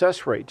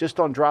success rate. Just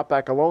on drop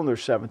back alone, they're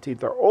 17th.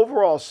 Their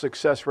overall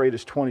success rate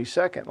is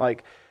 22nd.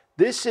 Like,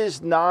 this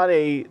is not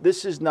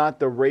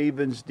the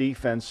Ravens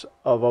defense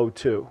of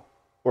 02,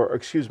 or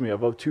excuse me,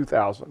 of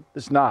 2000.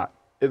 It's not.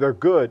 They're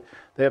good.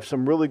 They have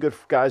some really good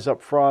guys up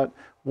front.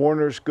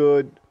 Warner's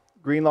good.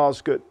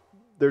 Greenlaw's good.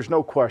 There's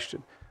no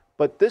question.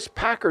 But this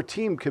Packer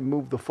team can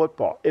move the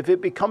football. If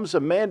it becomes a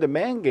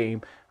man-to-man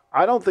game,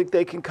 I don't think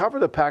they can cover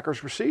the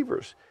Packers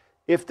receivers.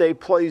 If they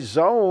play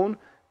zone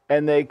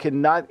and they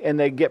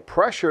get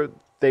pressure,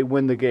 they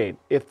win the game.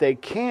 If they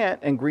can't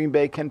and Green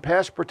Bay can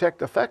pass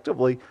protect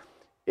effectively,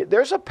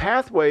 there's a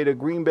pathway to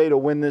Green Bay to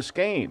win this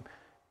game.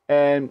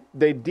 And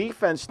the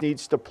defense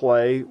needs to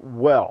play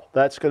well.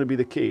 That's going to be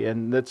the key.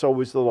 And that's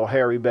always a little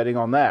hairy betting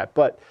on that.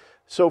 But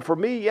so for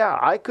me, yeah,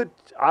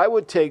 I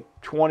would take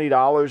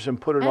 $20 and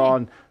put it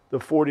on the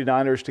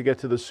 49ers to get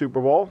to the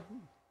Super Bowl.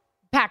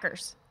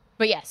 Packers.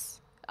 But yes.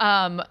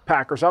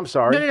 Packers, I'm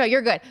sorry. No,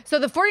 you're good. So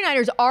the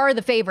 49ers are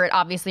the favorite,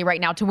 obviously, right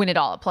now to win it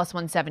all at plus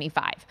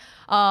 175.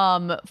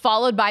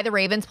 Followed by the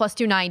Ravens, plus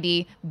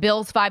 290.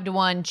 Bills,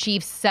 5-1.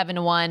 Chiefs,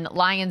 7-1.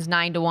 Lions,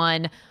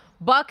 9-1.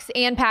 Bucks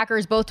and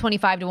Packers, both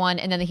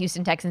 25-1. And then the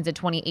Houston Texans at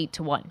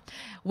 28-1.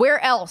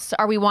 Where else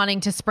are we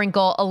wanting to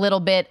sprinkle a little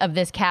bit of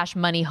this cash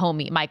money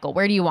homie? Michael,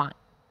 where do you want?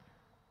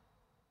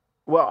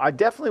 Well, I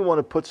definitely want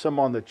to put some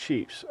on the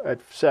Chiefs at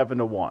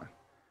 7-1.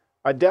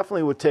 I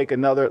definitely would take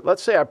another,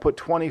 let's say I put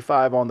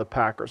 25 on the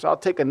Packers. I'll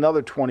take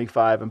another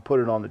 25 and put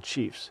it on the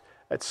Chiefs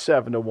at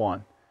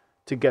 7-1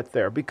 to get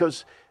there.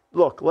 Because,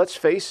 look, let's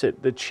face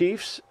it, the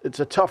Chiefs, it's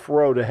a tough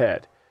road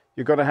ahead.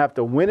 You're going to have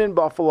to win in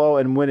Buffalo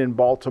and win in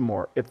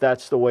Baltimore if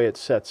that's the way it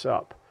sets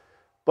up.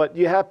 But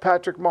you have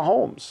Patrick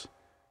Mahomes.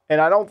 And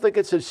I don't think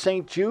it's a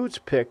St. Jude's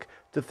pick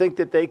to think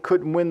that they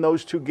couldn't win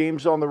those 2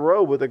 games on the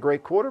road with a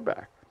great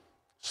quarterback.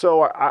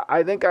 So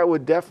I think I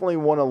would definitely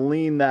want to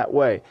lean that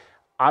way.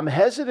 I'm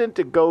hesitant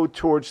to go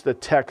towards the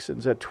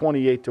Texans at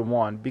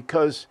 28-1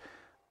 because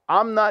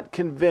I'm not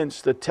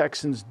convinced the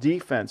Texans'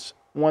 defense,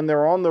 when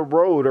they're on the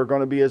road, are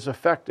going to be as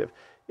effective.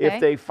 Okay. If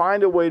they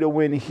find a way to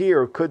win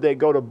here, could they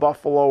go to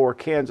Buffalo or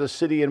Kansas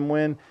City and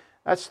win?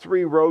 That's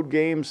 3 road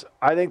games.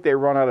 I think they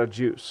run out of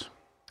juice.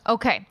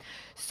 Okay.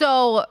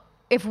 So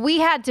if we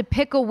had to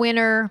pick a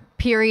winner,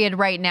 period,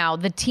 right now,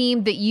 the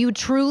team that you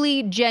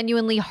truly,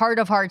 genuinely, heart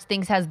of hearts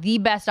thinks has the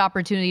best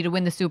opportunity to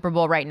win the Super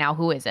Bowl right now,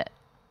 who is it?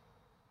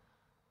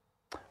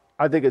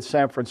 I think it's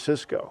San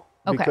Francisco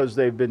because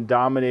they've been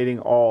dominating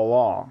all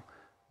along.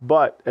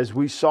 But as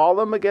we saw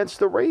them against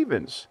the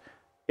Ravens,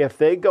 if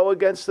they go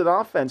against an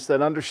offense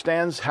that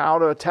understands how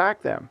to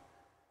attack them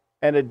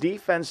and a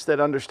defense that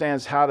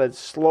understands how to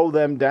slow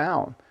them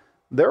down,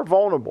 they're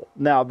vulnerable.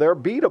 Now, they're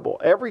beatable.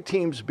 Every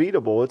team's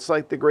beatable. It's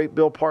like the great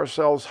Bill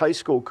Parcells high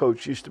school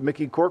coach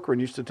Mickey Corcoran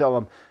used to tell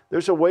him,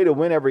 there's a way to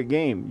win every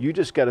game. You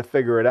just got to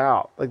figure it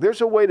out. Like,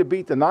 there's a way to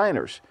beat the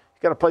Niners.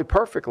 You got to play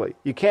perfectly.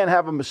 You can't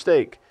have a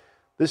mistake.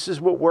 This is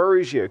what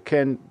worries you.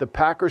 Can the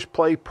Packers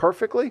play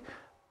perfectly?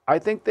 I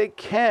think they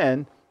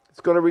can. It's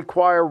going to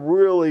require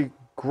really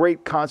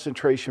great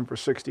concentration for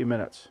 60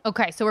 minutes.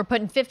 Okay, so we're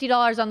putting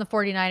 $50 on the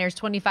 49ers,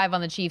 $25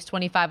 on the Chiefs,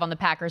 $25 on the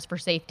Packers for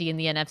safety in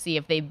the NFC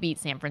if they beat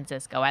San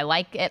Francisco. I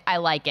like it. I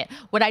like it.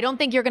 What I don't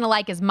think you're going to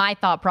like is my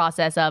thought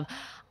process of,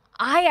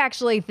 I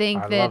actually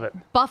think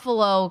that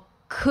Buffalo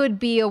could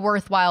be a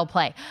worthwhile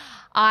play.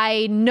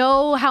 I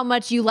know how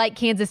much you like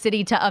Kansas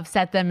City to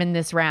upset them in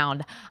this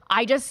round.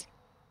 I just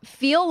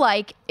feel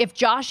like if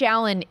Josh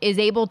Allen is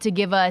able to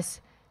give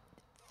us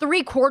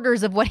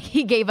 3/4 of what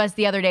he gave us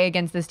the other day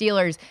against the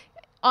Steelers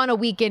on a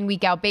week in,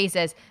 week out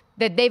basis,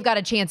 that they've got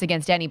a chance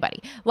against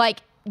anybody. Like,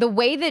 the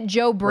way that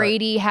Joe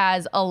Brady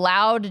has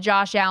allowed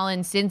Josh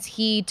Allen since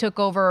he took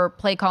over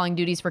play calling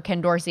duties for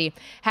Ken Dorsey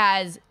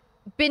has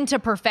been to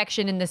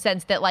perfection in the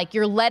sense that, like,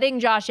 you're letting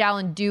Josh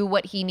Allen do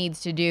what he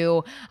needs to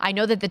do. I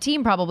know that the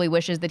team probably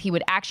wishes that he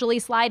would actually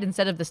slide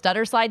instead of the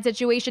stutter slide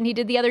situation he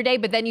did the other day,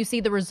 but then you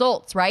see the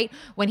results, right?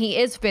 When he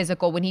is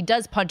physical, when he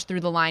does punch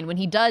through the line, when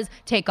he does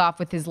take off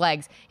with his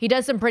legs, he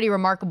does some pretty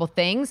remarkable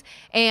things.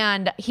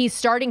 And he's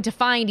starting to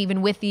find,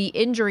 even with the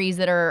injuries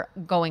that are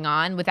going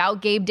on,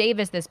 without Gabe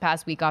Davis this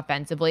past week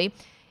offensively,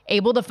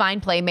 able to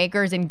find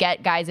playmakers and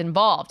get guys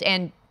involved.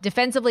 And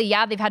defensively,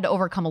 yeah, they've had to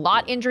overcome a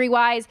lot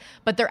injury-wise,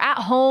 but they're at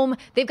home.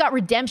 They've got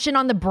redemption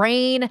on the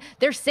brain.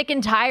 They're sick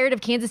and tired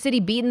of Kansas City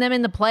beating them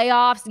in the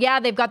playoffs. Yeah,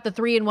 they've got the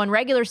 3-1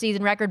 regular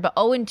season record, but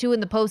 0-2 in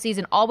the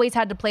postseason, always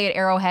had to play at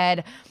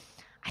Arrowhead.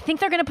 I think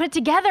they're going to put it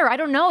together. I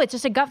don't know. It's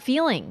just a gut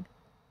feeling.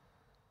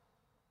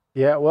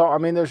 Yeah, well, I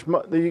mean,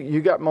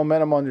 you got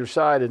momentum on your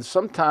side, and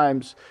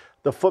sometimes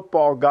the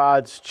football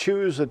gods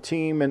choose a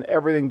team and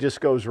everything just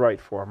goes right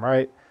for them,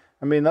 right?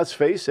 I mean, let's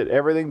face it,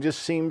 everything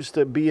just seems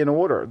to be in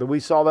order. We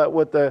saw that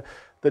with the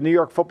New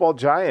York Football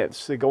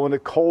Giants. They go into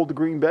cold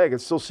Green Bay and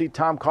still see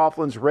Tom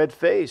Coughlin's red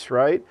face,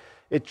 right?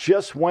 It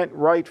just went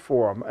right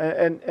for them.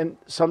 And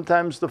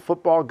sometimes the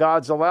football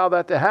gods allow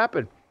that to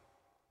happen.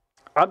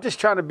 I'm just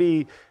trying to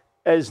be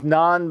as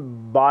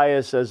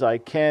non-biased as I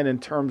can in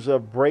terms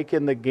of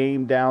breaking the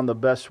game down the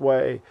best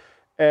way.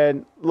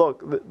 And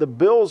look, the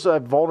Bills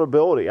have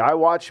vulnerability. I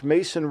watched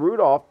Mason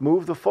Rudolph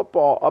move the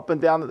football up and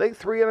down. They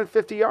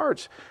 350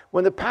 yards.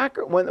 When the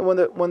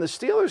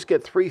Steelers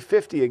get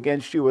 350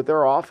 against you with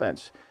their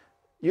offense,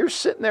 you're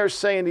sitting there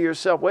saying to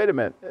yourself, "Wait a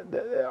minute,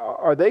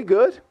 are they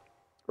good?"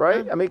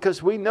 Right? I mean,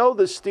 because we know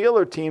the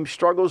Steeler team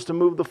struggles to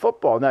move the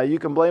football. Now you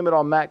can blame it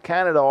on Matt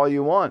Canada all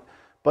you want,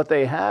 but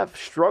they have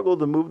struggled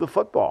to move the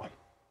football.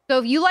 So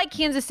if you like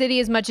Kansas City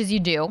as much as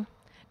you do,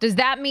 does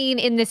that mean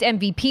in this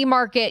MVP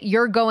market,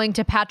 you're going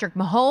to Patrick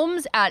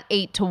Mahomes at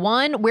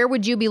 8-1? Where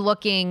would you be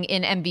looking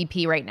in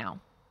MVP right now?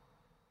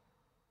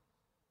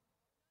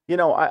 You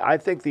know, I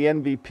think the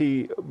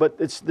MVP, but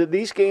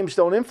these games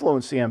don't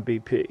influence the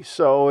MVP.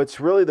 So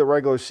it's really the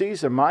regular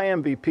season. My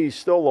MVP is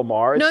still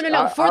Lamar. No,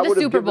 for the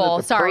Super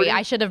Bowl. Sorry,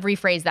 I should have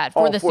rephrased that.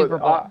 For the Super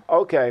Bowl.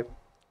 Okay.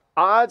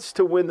 Odds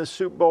to win the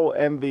Super Bowl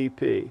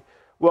MVP.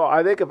 Well,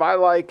 I think if I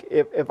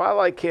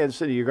like Kansas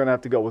City, you're going to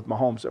have to go with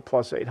Mahomes at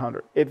plus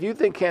 800. If you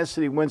think Kansas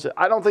City wins it,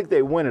 I don't think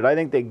they win it. I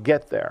think they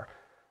get there,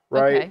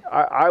 right? Okay.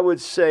 I would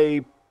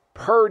say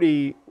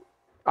Purdy.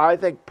 I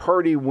think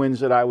Purdy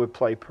wins it. I would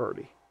play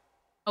Purdy.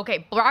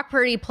 Okay, Brock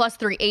Purdy plus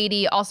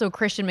 380. Also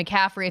Christian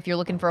McCaffrey, if you're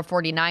looking for a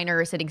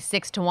 49er, sitting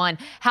 6-1.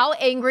 How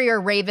angry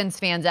are Ravens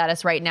fans at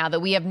us right now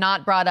that we have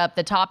not brought up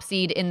the top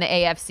seed in the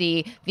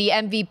AFC, the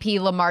MVP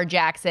Lamar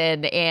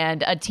Jackson,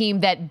 and a team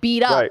that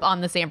beat up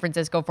on the San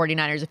Francisco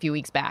 49ers a few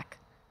weeks back?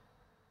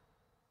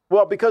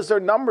 Well, because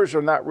their numbers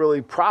are not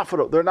really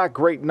profitable. They're not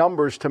great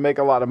numbers to make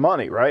a lot of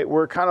money, right?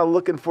 We're kind of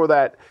looking for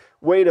that.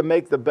 way to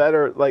make the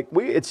better. Like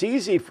it's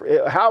easy.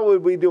 How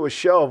would we do a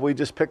show if we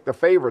just picked the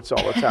favorites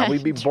all the time?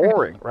 We'd be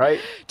boring, right?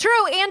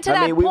 True, and to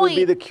that point, we would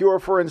be the cure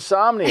for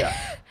insomnia.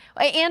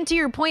 And to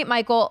your point,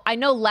 Michael, I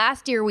know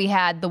last year we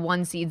had the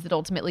 1 seeds that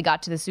ultimately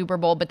got to the Super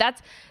Bowl, but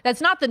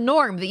that's not the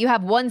norm, that you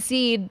have 1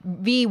 seed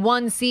v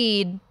 1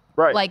 seed,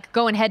 right, like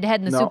going head to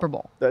head in the Super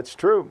Bowl. That's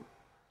true.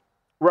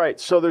 Right.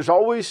 So there's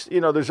always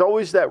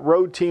that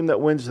road team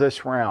that wins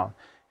this round.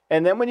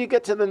 And then when you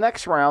get to the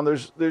next round,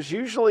 there's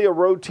usually a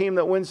road team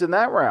that wins in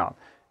that round.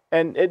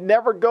 And it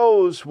never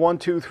goes 1,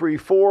 2, 3,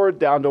 4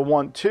 down to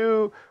 1,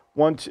 2,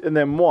 1, 2, and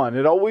then 1.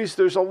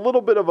 There's a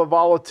little bit of a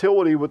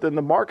volatility within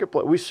the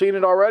marketplace. We've seen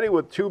it already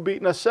with 2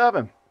 beating a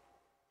 7.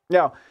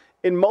 Now,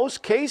 in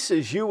most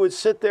cases, you would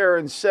sit there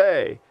and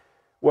say,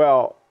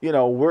 well,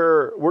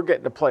 we're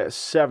getting to play a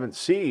 7th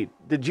seed.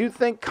 Did you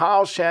think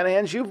Kyle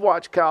Shanahan's? You've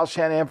watched Kyle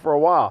Shanahan for a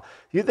while.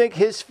 You think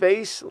his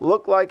face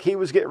looked like he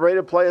was getting ready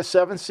to play a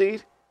 7th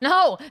seed?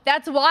 No,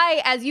 that's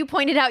why, as you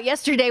pointed out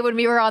yesterday when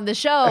we were on the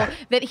show,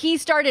 that he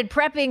started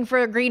prepping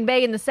for Green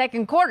Bay in the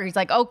second quarter. He's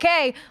like,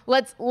 okay,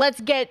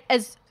 let's get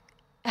as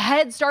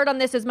head start on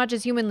this as much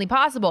as humanly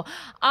possible.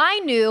 I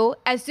knew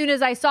as soon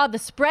as I saw the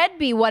spread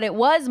be what it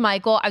was,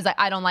 Michael, I was like,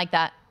 I don't like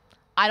that.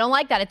 I don't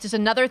like that. It's just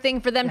another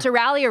thing for them to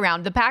rally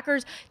around. The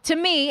Packers, to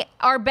me,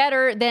 are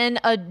better than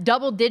a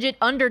double-digit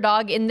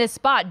underdog in this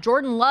spot.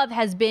 Jordan Love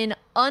has been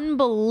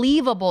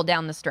unbelievable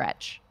down the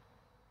stretch.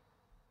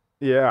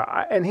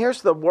 Yeah, and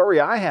here's the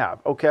worry I have,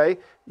 okay?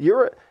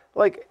 You're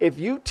like, if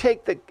you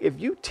take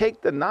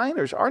the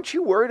Niners, aren't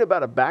you worried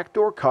about a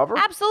backdoor cover?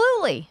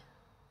 Absolutely.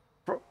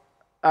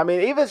 I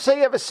mean, even say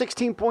you have a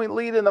 16-point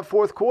lead in the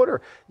fourth quarter,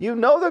 they're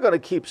going to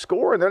keep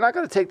scoring. They're not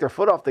going to take their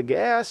foot off the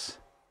gas.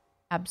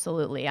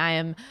 Absolutely. I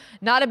am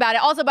not about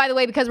it. Also, by the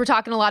way, because we're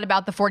talking a lot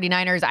about the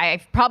 49ers,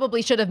 I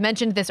probably should have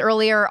mentioned this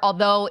earlier,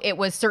 although it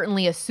was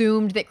certainly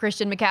assumed that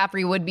Christian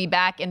McCaffrey would be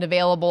back and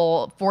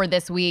available for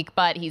this week,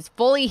 but he's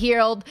fully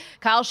healed.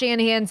 Kyle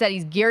Shanahan said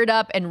he's geared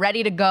up and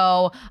ready to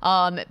go.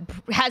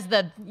 Has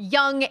the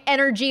young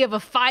energy of a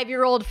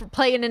 5-year-old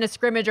playing in a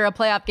scrimmage or a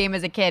playoff game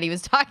as a kid, he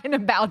was talking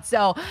about.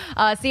 So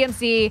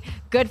CMC,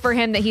 good for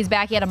him that he's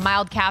back. He had a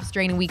mild calf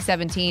strain in week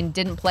 17,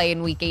 didn't play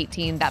in week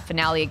 18, that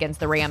finale against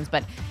the Rams,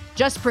 but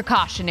just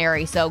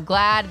precautionary. So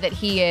glad that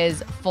he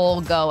is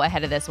full go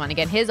ahead of this one.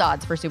 Again, his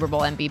odds for Super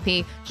Bowl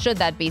MVP, should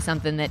that be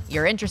something that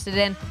you're interested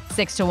in,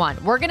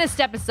 6-1. We're going to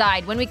step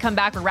aside. When we come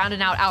back, we're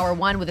rounding out hour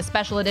 1 with a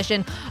special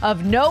edition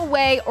of No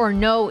Way or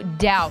No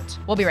Doubt.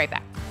 We'll be right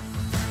back.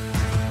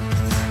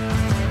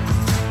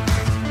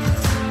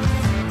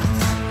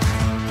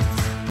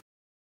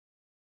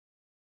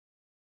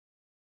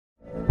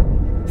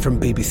 From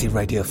BBC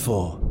Radio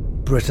 4,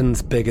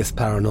 Britain's biggest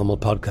paranormal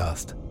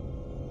podcast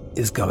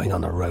is going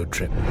on a road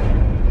trip.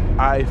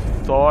 I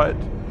thought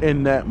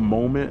in that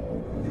moment,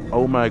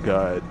 oh my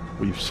God,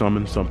 we've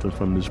summoned something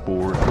from this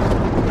board.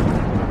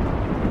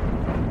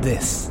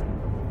 This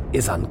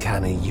is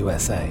Uncanny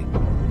USA.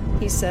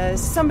 He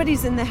says,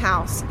 somebody's in the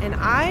house, and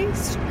I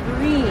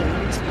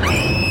screamed.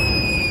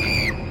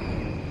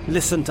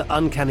 Listen to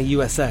Uncanny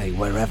USA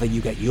wherever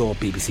you get your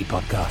BBC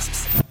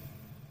podcasts,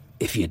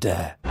 if you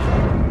dare.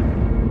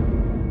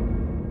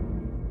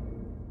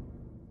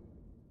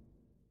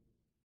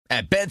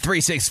 At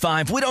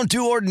Bet365, we don't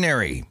do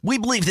ordinary. We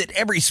believe that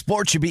every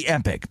sport should be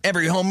epic.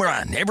 Every home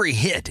run, every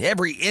hit,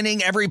 every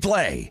inning, every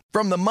play.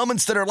 From the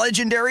moments that are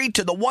legendary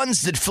to the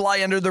ones that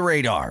fly under the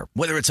radar.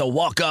 Whether it's a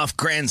walk-off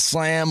grand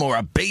slam or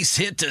a base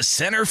hit to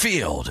center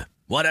field.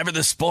 Whatever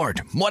the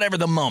sport, whatever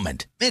the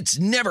moment. It's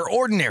never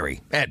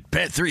ordinary at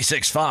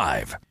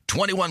Bet365.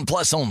 21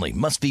 plus only.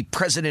 Must be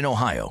present in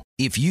Ohio.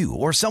 If you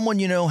or someone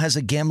you know has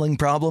a gambling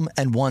problem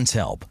and wants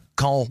help,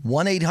 call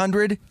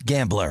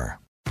 1-800-GAMBLER.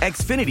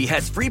 Xfinity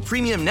has free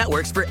premium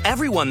networks for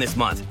everyone this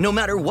month, no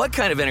matter what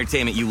kind of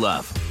entertainment you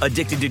love.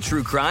 Addicted to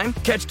true crime?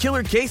 Catch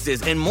killer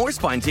cases and more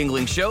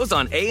spine-tingling shows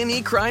on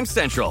A&E Crime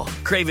Central.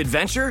 Crave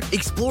adventure?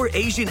 Explore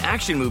Asian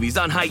action movies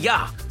on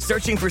Hi-YAH.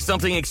 Searching for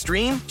something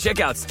extreme? Check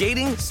out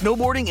skating,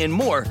 snowboarding, and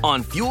more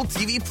on Fuel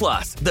TV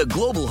Plus, the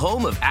global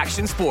home of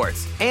action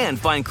sports. And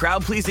find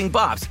crowd-pleasing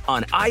bops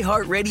on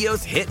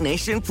iHeartRadio's Hit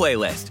Nation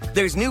playlist.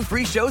 There's new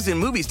free shows and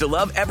movies to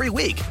love every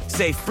week.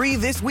 Say free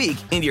this week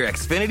in your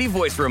Xfinity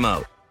voice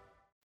remote.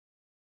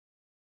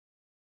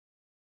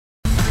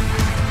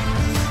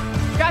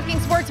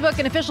 DraftKings Sportsbook,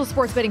 an official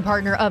sports betting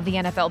partner of the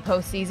NFL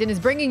postseason, is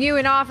bringing you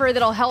an offer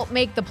that'll help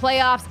make the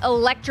playoffs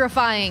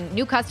electrifying.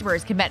 New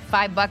customers can bet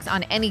 $5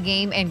 on any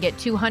game and get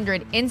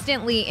 $200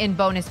 instantly in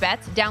bonus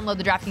bets. Download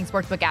the DraftKings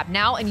Sportsbook app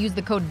now and use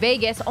the code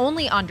VEGAS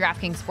only on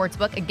DraftKings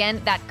Sportsbook. Again,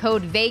 that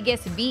code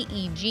VEGAS,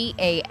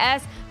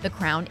 VEGAS. The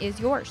crown is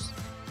yours.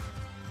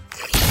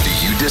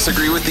 Do you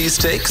disagree with these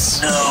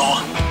takes?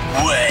 No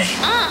way.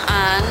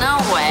 No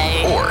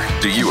way. Or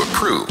do you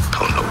approve?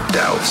 Oh, no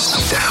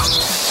doubts. No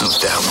doubt. No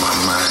doubt in my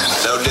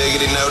mind. No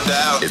diggity, no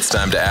doubt. It's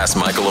time to ask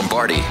Michael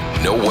Lombardi,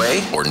 no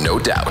way or no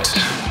doubt.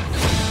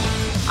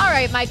 All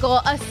right, Michael,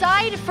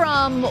 aside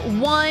from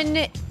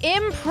one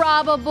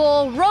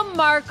improbable,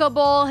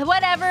 remarkable,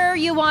 whatever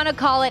you want to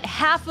call it,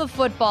 half of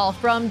football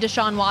from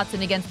Deshaun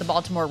Watson against the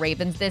Baltimore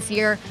Ravens this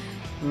year,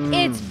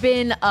 it's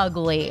been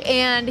ugly.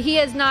 And he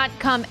has not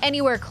come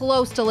anywhere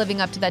close to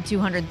living up to that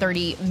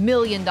 $230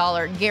 million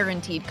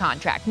guaranteed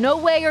contract. No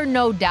way or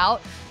no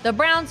doubt, the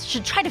Browns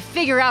should try to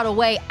figure out a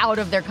way out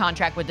of their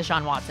contract with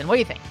Deshaun Watson. What do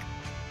you think?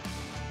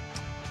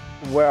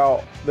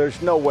 Well,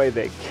 there's no way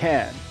they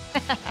can.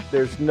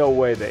 There's no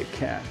way they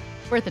can.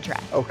 Worth a try.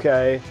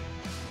 Okay.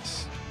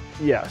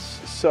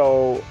 Yes.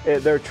 So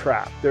they're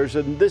trapped.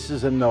 This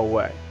is a no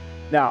way.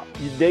 Now,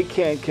 they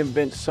can't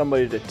convince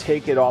somebody to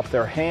take it off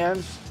their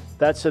hands.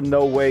 That's a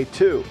no way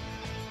too.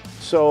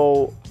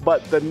 So,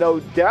 but the no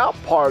doubt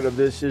part of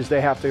this is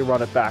they have to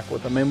run it back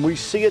with them. And we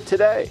see it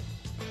today.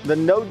 The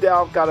no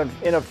doubt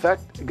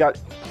got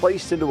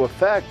placed into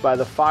effect by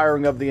the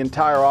firing of the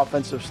entire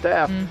offensive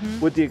staff,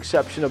 with the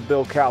exception of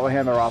Bill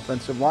Callahan, our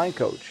offensive line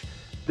coach.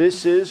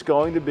 This is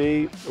going to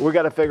be, we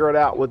got to figure it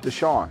out with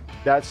Deshaun.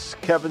 That's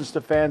Kevin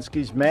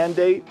Stefanski's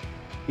mandate.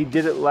 He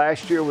did it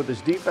last year with his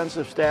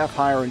defensive staff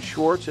hiring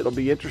Schwartz. It'll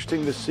be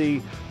interesting to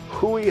see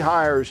who he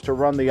hires to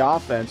run the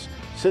offense,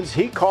 since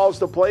he calls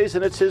the plays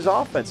and it's his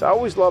offense. I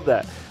always love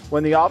that.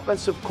 When the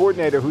offensive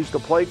coordinator, who's the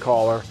play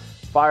caller,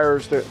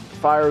 fires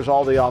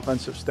all the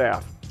offensive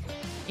staff.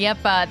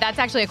 Yep, that's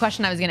actually a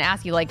question I was going to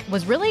ask you. Like,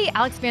 was really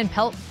Alex Van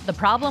Pelt the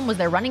problem? Was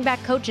their running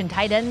back coach and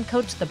tight end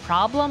coach the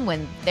problem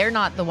when they're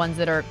not the ones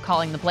that are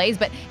calling the plays?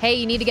 But, hey,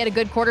 you need to get a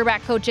good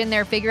quarterback coach in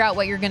there, figure out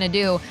what you're going to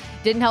do.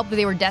 Didn't help that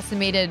they were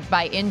decimated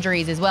by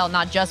injuries as well,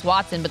 not just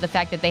Watson, but the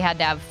fact that they had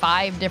to have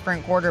 5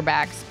 different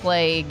quarterbacks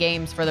play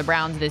games for the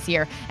Browns this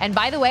year. And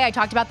by the way, I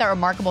talked about that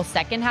remarkable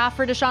second half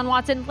for Deshaun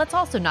Watson. Let's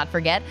also not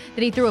forget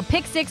that he threw a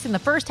pick 6 in the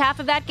first half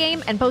of that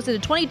game and posted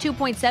a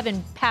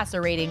 22.7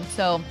 passer rating.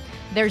 So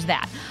there's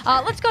that.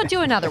 Let's go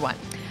to another one.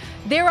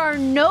 There are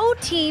no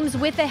teams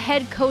with a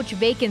head coach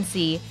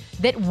vacancy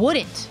that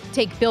wouldn't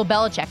take Bill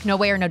Belichick, no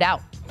way or no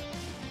doubt.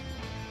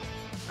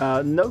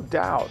 No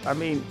doubt. I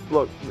mean,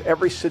 look,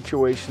 every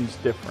situation's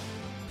different.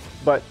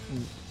 But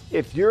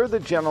if you're the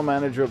general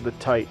manager of the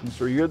Titans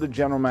or you're the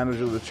general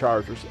manager of the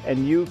Chargers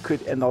and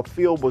the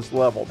field was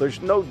level,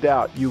 there's no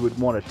doubt you would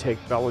want to take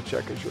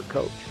Belichick as your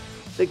coach.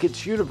 I think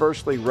it's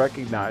universally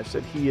recognized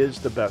that he is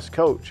the best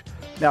coach.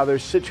 Now,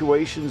 there's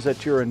situations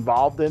that you're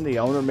involved in. The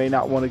owner may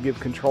not want to give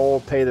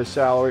control, pay the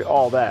salary,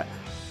 all that.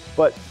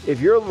 But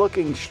if you're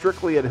looking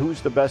strictly at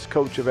who's the best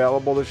coach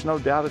available, there's no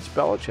doubt it's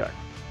Belichick.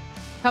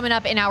 Coming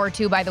up in hour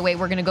 2, by the way,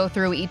 we're going to go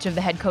through each of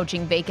the head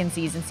coaching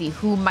vacancies and see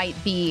who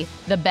might be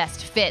the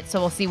best fit. So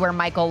we'll see where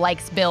Michael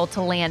likes Bill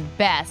to land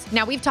best.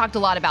 Now, we've talked a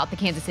lot about the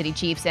Kansas City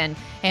Chiefs and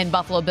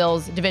Buffalo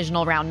Bills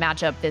divisional round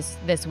matchup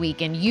this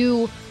week, and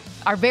you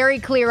are very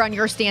clear on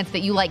your stance that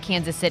you like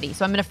Kansas City.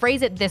 So I'm going to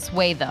phrase it this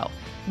way, though.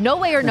 No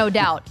way or no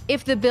doubt,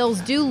 if the Bills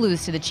do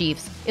lose to the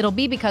Chiefs, it'll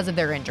be because of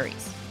their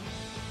injuries.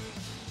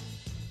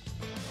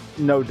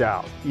 No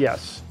doubt,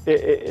 yes.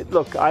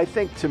 Look, I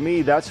think to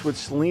me that's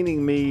what's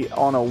leaning me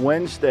on a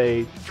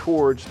Wednesday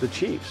towards the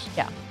Chiefs.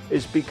 Yeah,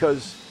 is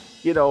because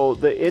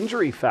the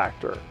injury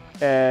factor,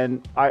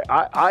 and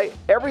I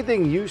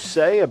everything you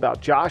say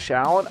about Josh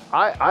Allen,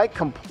 I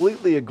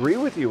completely agree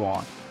with you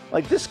on.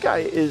 Like, this guy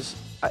is,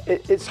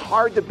 it's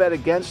hard to bet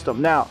against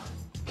him. Now,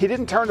 he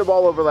didn't turn the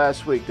ball over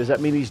last week. Does that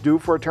mean he's due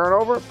for a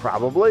turnover?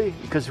 Probably,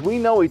 because we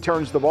know he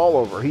turns the ball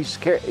over. He's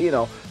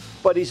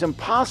but he's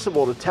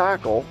impossible to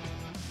tackle.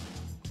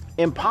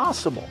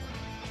 Impossible.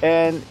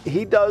 And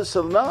he does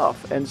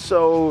enough. And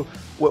so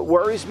what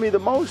worries me the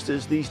most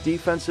is these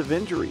defensive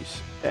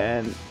injuries.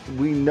 And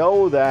we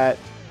know that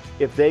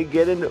if they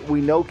get in, we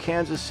know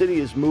Kansas City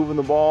is moving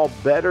the ball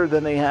better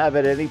than they have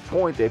at any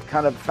point. They've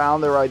kind of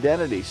found their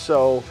identity.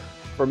 So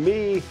for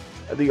me,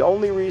 the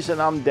only reason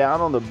I'm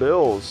down on the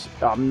Bills,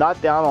 I'm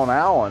not down on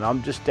Allen.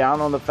 I'm just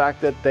down on the fact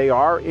that they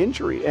are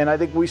injury. And I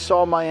think we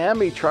saw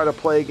Miami try to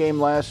play a game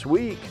last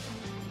week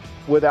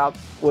with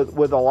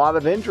a lot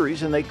of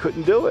injuries, and they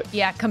couldn't do it.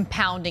 Yeah,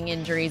 compounding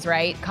injuries,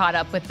 right? Caught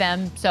up with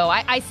them. So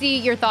I see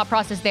your thought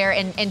process there.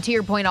 And to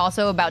your point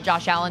also about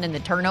Josh Allen and the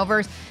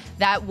turnovers,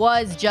 that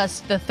was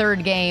just the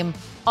third game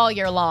all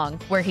year long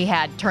where he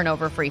had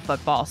turnover-free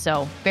football.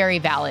 So very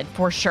valid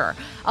for sure.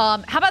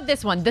 How about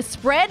this one? The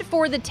spread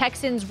for the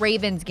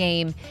Texans-Ravens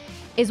game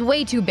is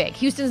way too big.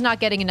 Houston's not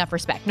getting enough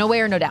respect. No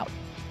way or no doubt.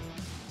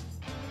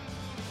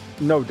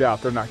 No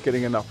doubt they're not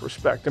getting enough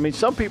respect. I mean,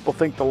 some people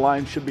think the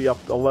line should be up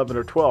 11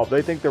 or 12.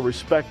 They think the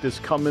respect has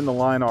come in the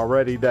line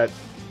already that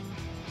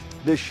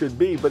this should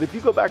be. But if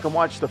you go back and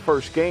watch the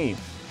first game,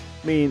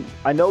 I mean,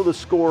 I know the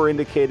score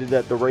indicated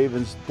that the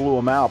Ravens blew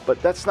them out,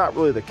 but that's not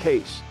really the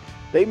case.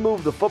 They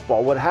moved the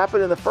football. What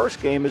happened in the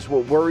first game is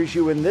what worries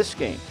you in this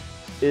game,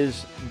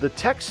 is the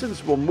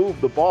Texans will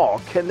move the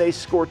ball. Can they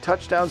score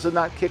touchdowns and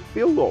not kick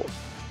field goals?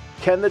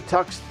 Can the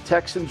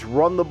Texans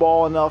run the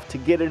ball enough to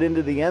get it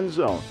into the end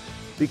zone?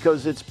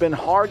 Because it's been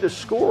hard to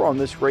score on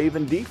this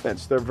Raven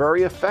defense. They're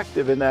very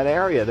effective in that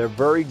area. They're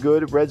very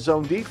good at red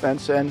zone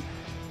defense. And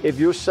if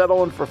you're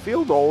settling for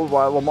field goals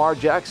while Lamar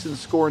Jackson's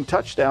scoring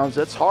touchdowns,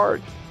 that's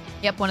hard.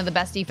 Yep, one of the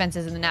best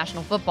defenses in the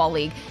National Football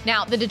League.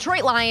 Now, the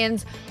Detroit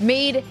Lions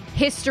made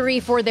history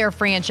for their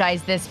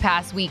franchise this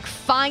past week.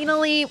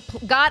 Finally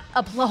got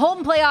a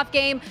home playoff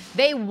game.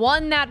 They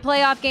won that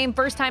playoff game,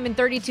 first time in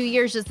 32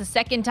 years, just the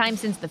second time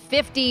since the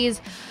 50s.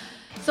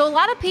 So a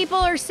lot of people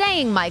are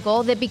saying,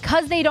 Michael, that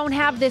because they don't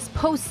have this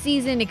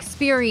postseason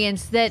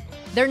experience, that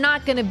they're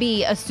not going to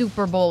be a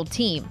Super Bowl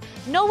team.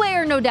 No way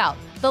or no doubt,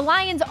 the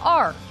Lions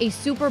are a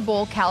Super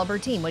Bowl caliber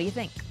team. What do you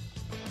think?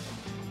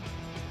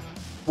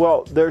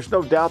 Well, there's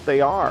no doubt they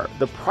are.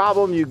 The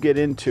problem you get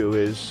into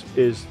is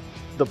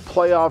the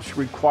playoffs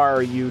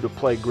require you to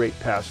play great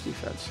pass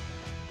defense.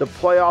 The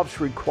playoffs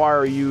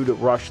require you to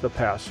rush the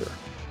passer.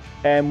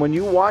 And when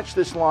you watch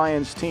this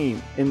Lions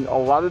team, in a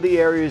lot of the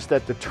areas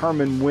that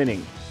determine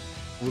winning,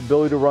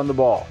 ability to run the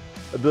ball,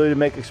 ability to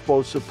make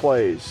explosive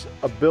plays,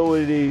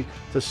 ability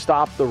to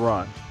stop the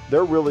run,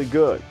 they're really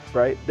good,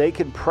 right? They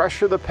can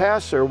pressure the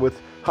passer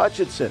with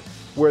Hutchinson.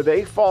 Where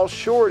they fall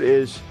short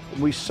is,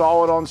 we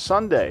saw it on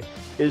Sunday,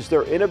 is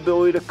their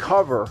inability to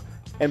cover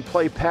and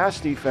play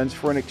pass defense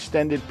for an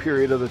extended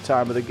period of the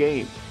time of the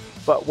game.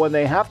 But when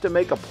they have to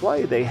make a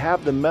play, they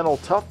have the mental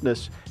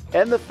toughness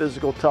and the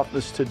physical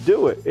toughness to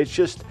do it.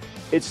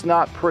 It's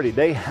not pretty.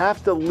 They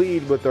have to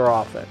lead with their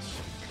offense.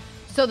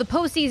 So the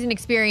postseason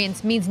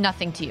experience means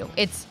nothing to you.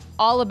 It's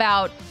all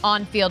about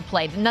on-field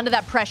play. None of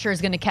that pressure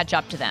is going to catch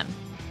up to them.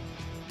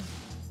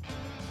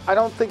 I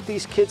don't think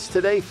these kids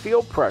today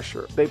feel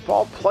pressure. They've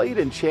all played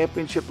in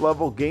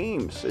championship-level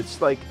games.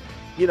 It's like,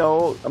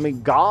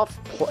 Goff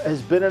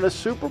has been in a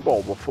Super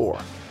Bowl before.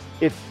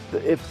 If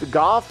the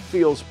Goff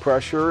feels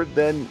pressure,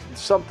 then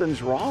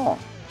something's wrong.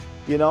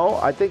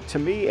 I think, to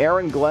me,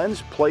 Aaron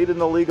Glenn's played in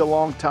the league a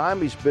long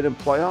time. He's been in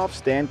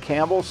playoffs. Dan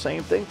Campbell,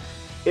 same thing.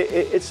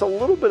 It's a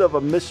little bit of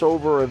a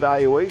misover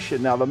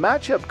evaluation. Now, the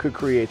matchup could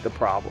create the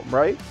problem,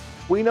 right?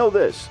 We know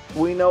this.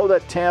 We know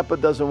that Tampa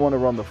doesn't want to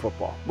run the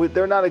football.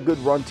 They're not a good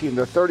run team.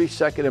 They're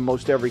 32nd in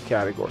most every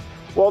category.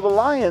 Well, the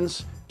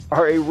Lions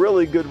are a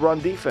really good run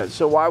defense,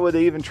 so why would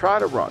they even try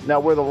to run? Now,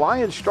 where the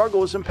Lions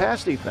struggle is in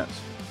pass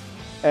defense.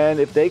 And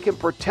if they can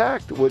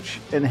protect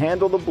and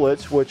handle the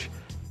blitz, which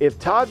if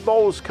Todd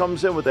Bowles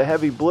comes in with a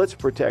heavy blitz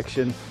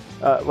protection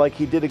like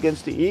he did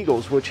against the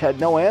Eagles, which had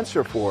no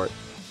answer for it,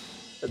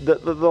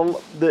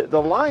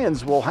 the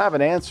Lions will have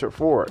an answer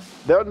for it.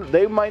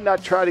 They might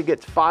not try to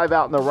get 5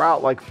 out in the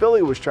route like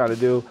Philly was trying to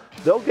do.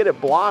 They'll get it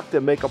blocked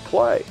and make a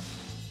play.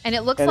 And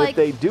it looks like if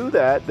they do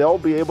that, they'll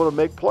be able to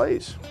make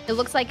plays. It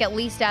looks like, at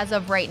least as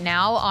of right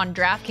now on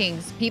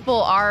DraftKings,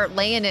 people are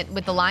laying it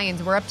with the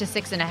Lions. We're up to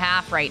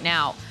 6.5 right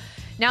now.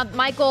 Now,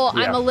 Michael,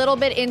 yeah. I'm a little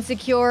bit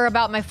insecure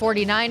about my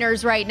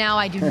 49ers right now.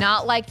 I do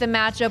not like the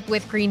matchup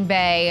with Green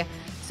Bay.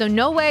 So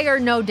no way or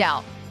no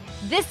doubt,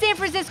 this San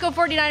Francisco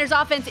 49ers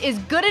offense is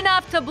good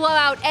enough to blow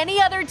out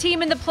any other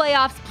team in the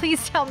playoffs.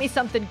 Please tell me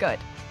something good.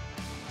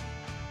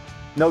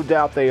 No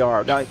doubt they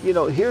are. Now,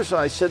 here's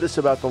I said this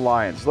about the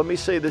Lions. Let me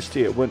say this to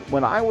you.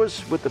 When I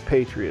was with the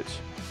Patriots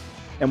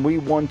and we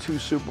won 2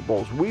 Super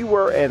Bowls, we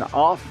were an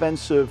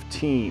offensive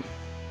team.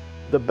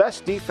 The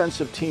best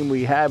defensive team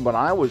we had when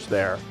I was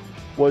there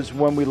was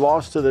when we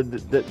lost to the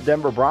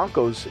Denver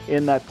Broncos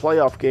in that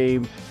playoff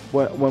game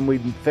when we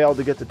failed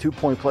to get the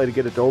 2-point play to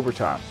get it to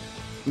overtime.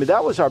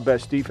 That was our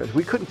best defense.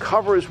 We couldn't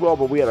cover as well,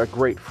 but we had a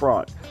great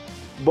front.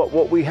 But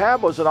what we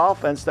had was an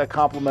offense that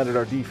complemented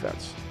our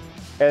defense.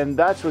 And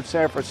that's what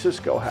San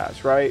Francisco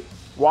has, right?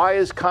 Why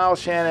is Kyle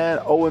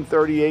Shanahan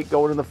 0-38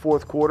 going in the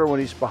fourth quarter when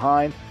he's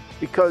behind?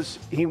 Because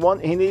he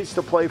needs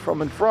to play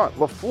from in front.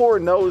 LaFleur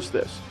knows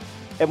this.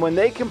 And when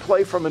they can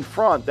play from in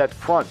front, that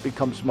front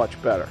becomes much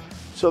better.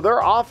 So their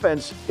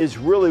offense is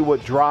really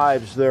what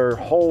drives their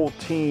whole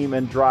team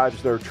and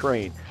drives their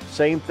train.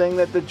 Same thing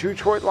that the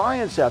Detroit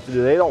Lions have to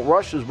do. They don't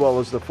rush as well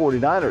as the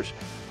 49ers,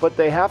 but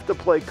they have to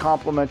play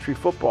complementary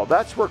football.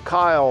 That's where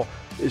Kyle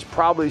is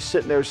probably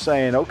sitting there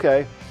saying,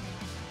 okay,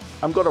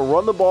 I'm going to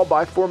run the ball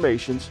by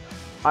formations.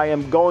 I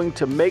am going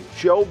to make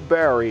Joe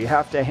Barry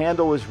have to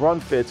handle his run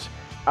fits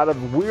out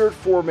of weird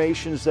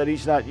formations that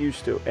he's not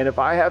used to. And if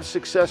I have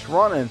success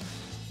running,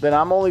 then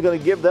I'm only going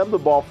to give them the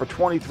ball for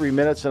 23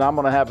 minutes and I'm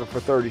going to have it for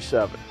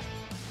 37.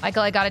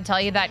 Michael, I got to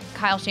tell you that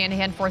Kyle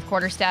Shanahan fourth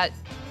quarter stat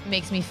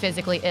makes me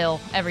physically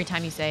ill every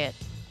time you say it.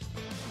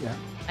 Yeah.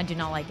 I do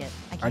not like it.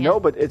 I know,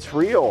 but it's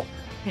real.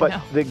 But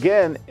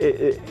again,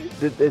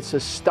 it's a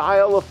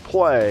style of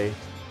play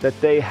that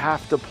they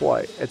have to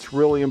play. It's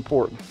really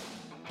important.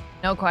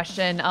 No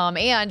question.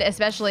 And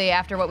especially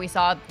after what we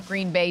saw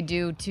Green Bay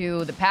do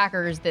to the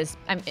Packers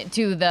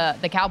to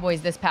the Cowboys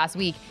this past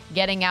week,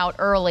 getting out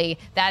early,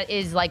 that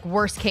is like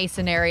worst case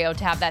scenario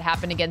to have that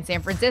happen against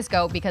San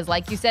Francisco because,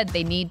 like you said,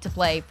 they need to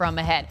play from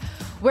ahead.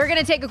 We're going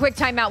to take a quick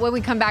timeout. When we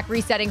come back,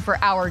 resetting for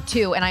hour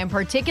 2. And I am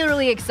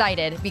particularly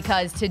excited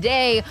because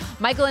today,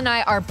 Michael and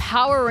I are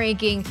power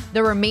ranking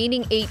the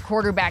remaining 8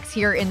 quarterbacks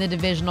here in the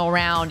divisional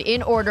round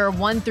in order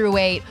 1 through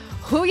 8.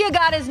 Who you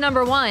got as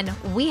number 1?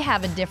 We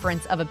have a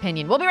difference of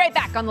opinion. We'll be right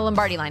back on the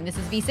Lombardi line. This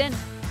is VSiN.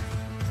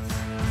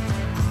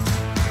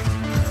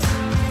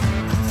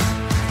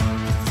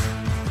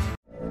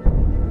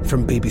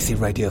 From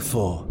BBC Radio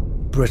 4,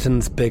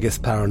 Britain's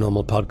biggest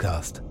paranormal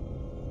podcast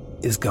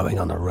is going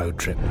on a road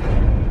trip.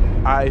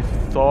 I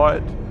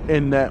thought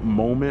in that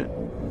moment,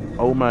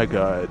 oh my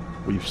God,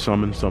 we've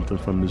summoned something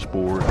from this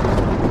board.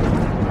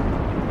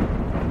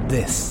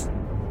 This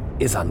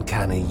is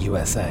Uncanny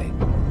USA.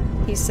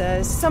 He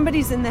says,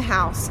 somebody's in the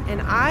house,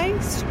 and I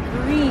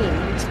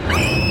screamed.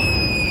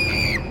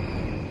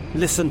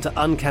 Listen to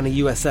Uncanny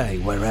USA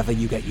wherever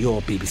you get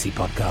your BBC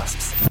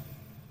podcasts,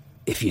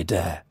 if you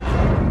dare.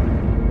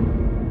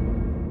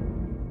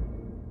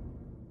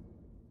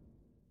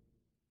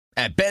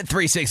 At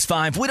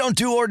Bet365, we don't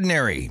do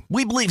ordinary.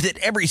 We believe that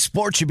every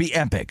sport should be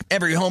epic.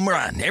 Every home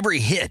run, every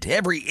hit,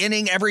 every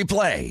inning, every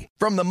play.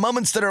 From the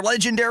moments that are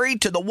legendary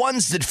to the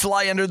ones that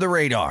fly under the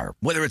radar.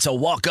 Whether it's a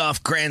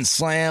walk-off grand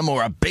slam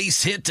or a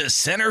base hit to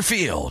center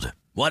field.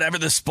 Whatever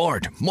the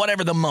sport,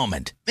 whatever the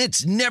moment.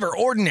 It's never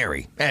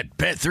ordinary at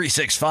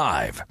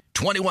Bet365.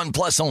 21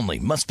 plus only.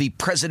 Must be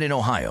present in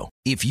Ohio.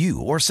 If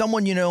you or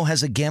someone you know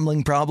has a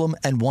gambling problem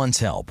and wants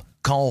help,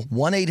 call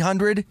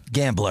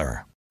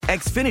 1-800-GAMBLER.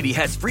 Xfinity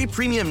has free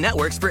premium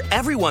networks for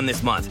everyone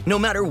this month, no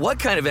matter what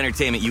kind of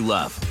entertainment you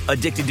love.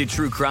 Addicted to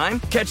true crime?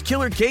 Catch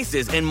killer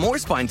cases and more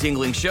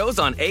spine-tingling shows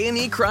on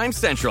A&E Crime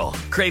Central.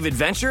 Crave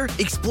adventure?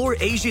 Explore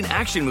Asian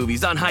action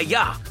movies on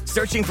Hi-Ya.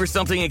 Searching for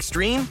something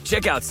extreme?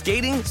 Check out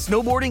skating,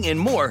 snowboarding, and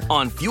more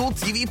on Fuel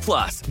TV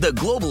Plus, the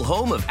global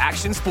home of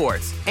action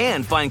sports.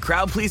 And find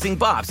crowd-pleasing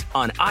bops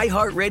on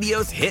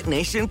iHeartRadio's Hit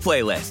Nation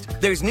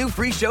playlist. There's new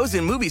free shows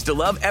and movies to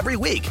love every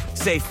week.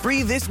 Say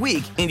free this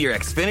week in your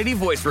Xfinity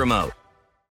voice remote.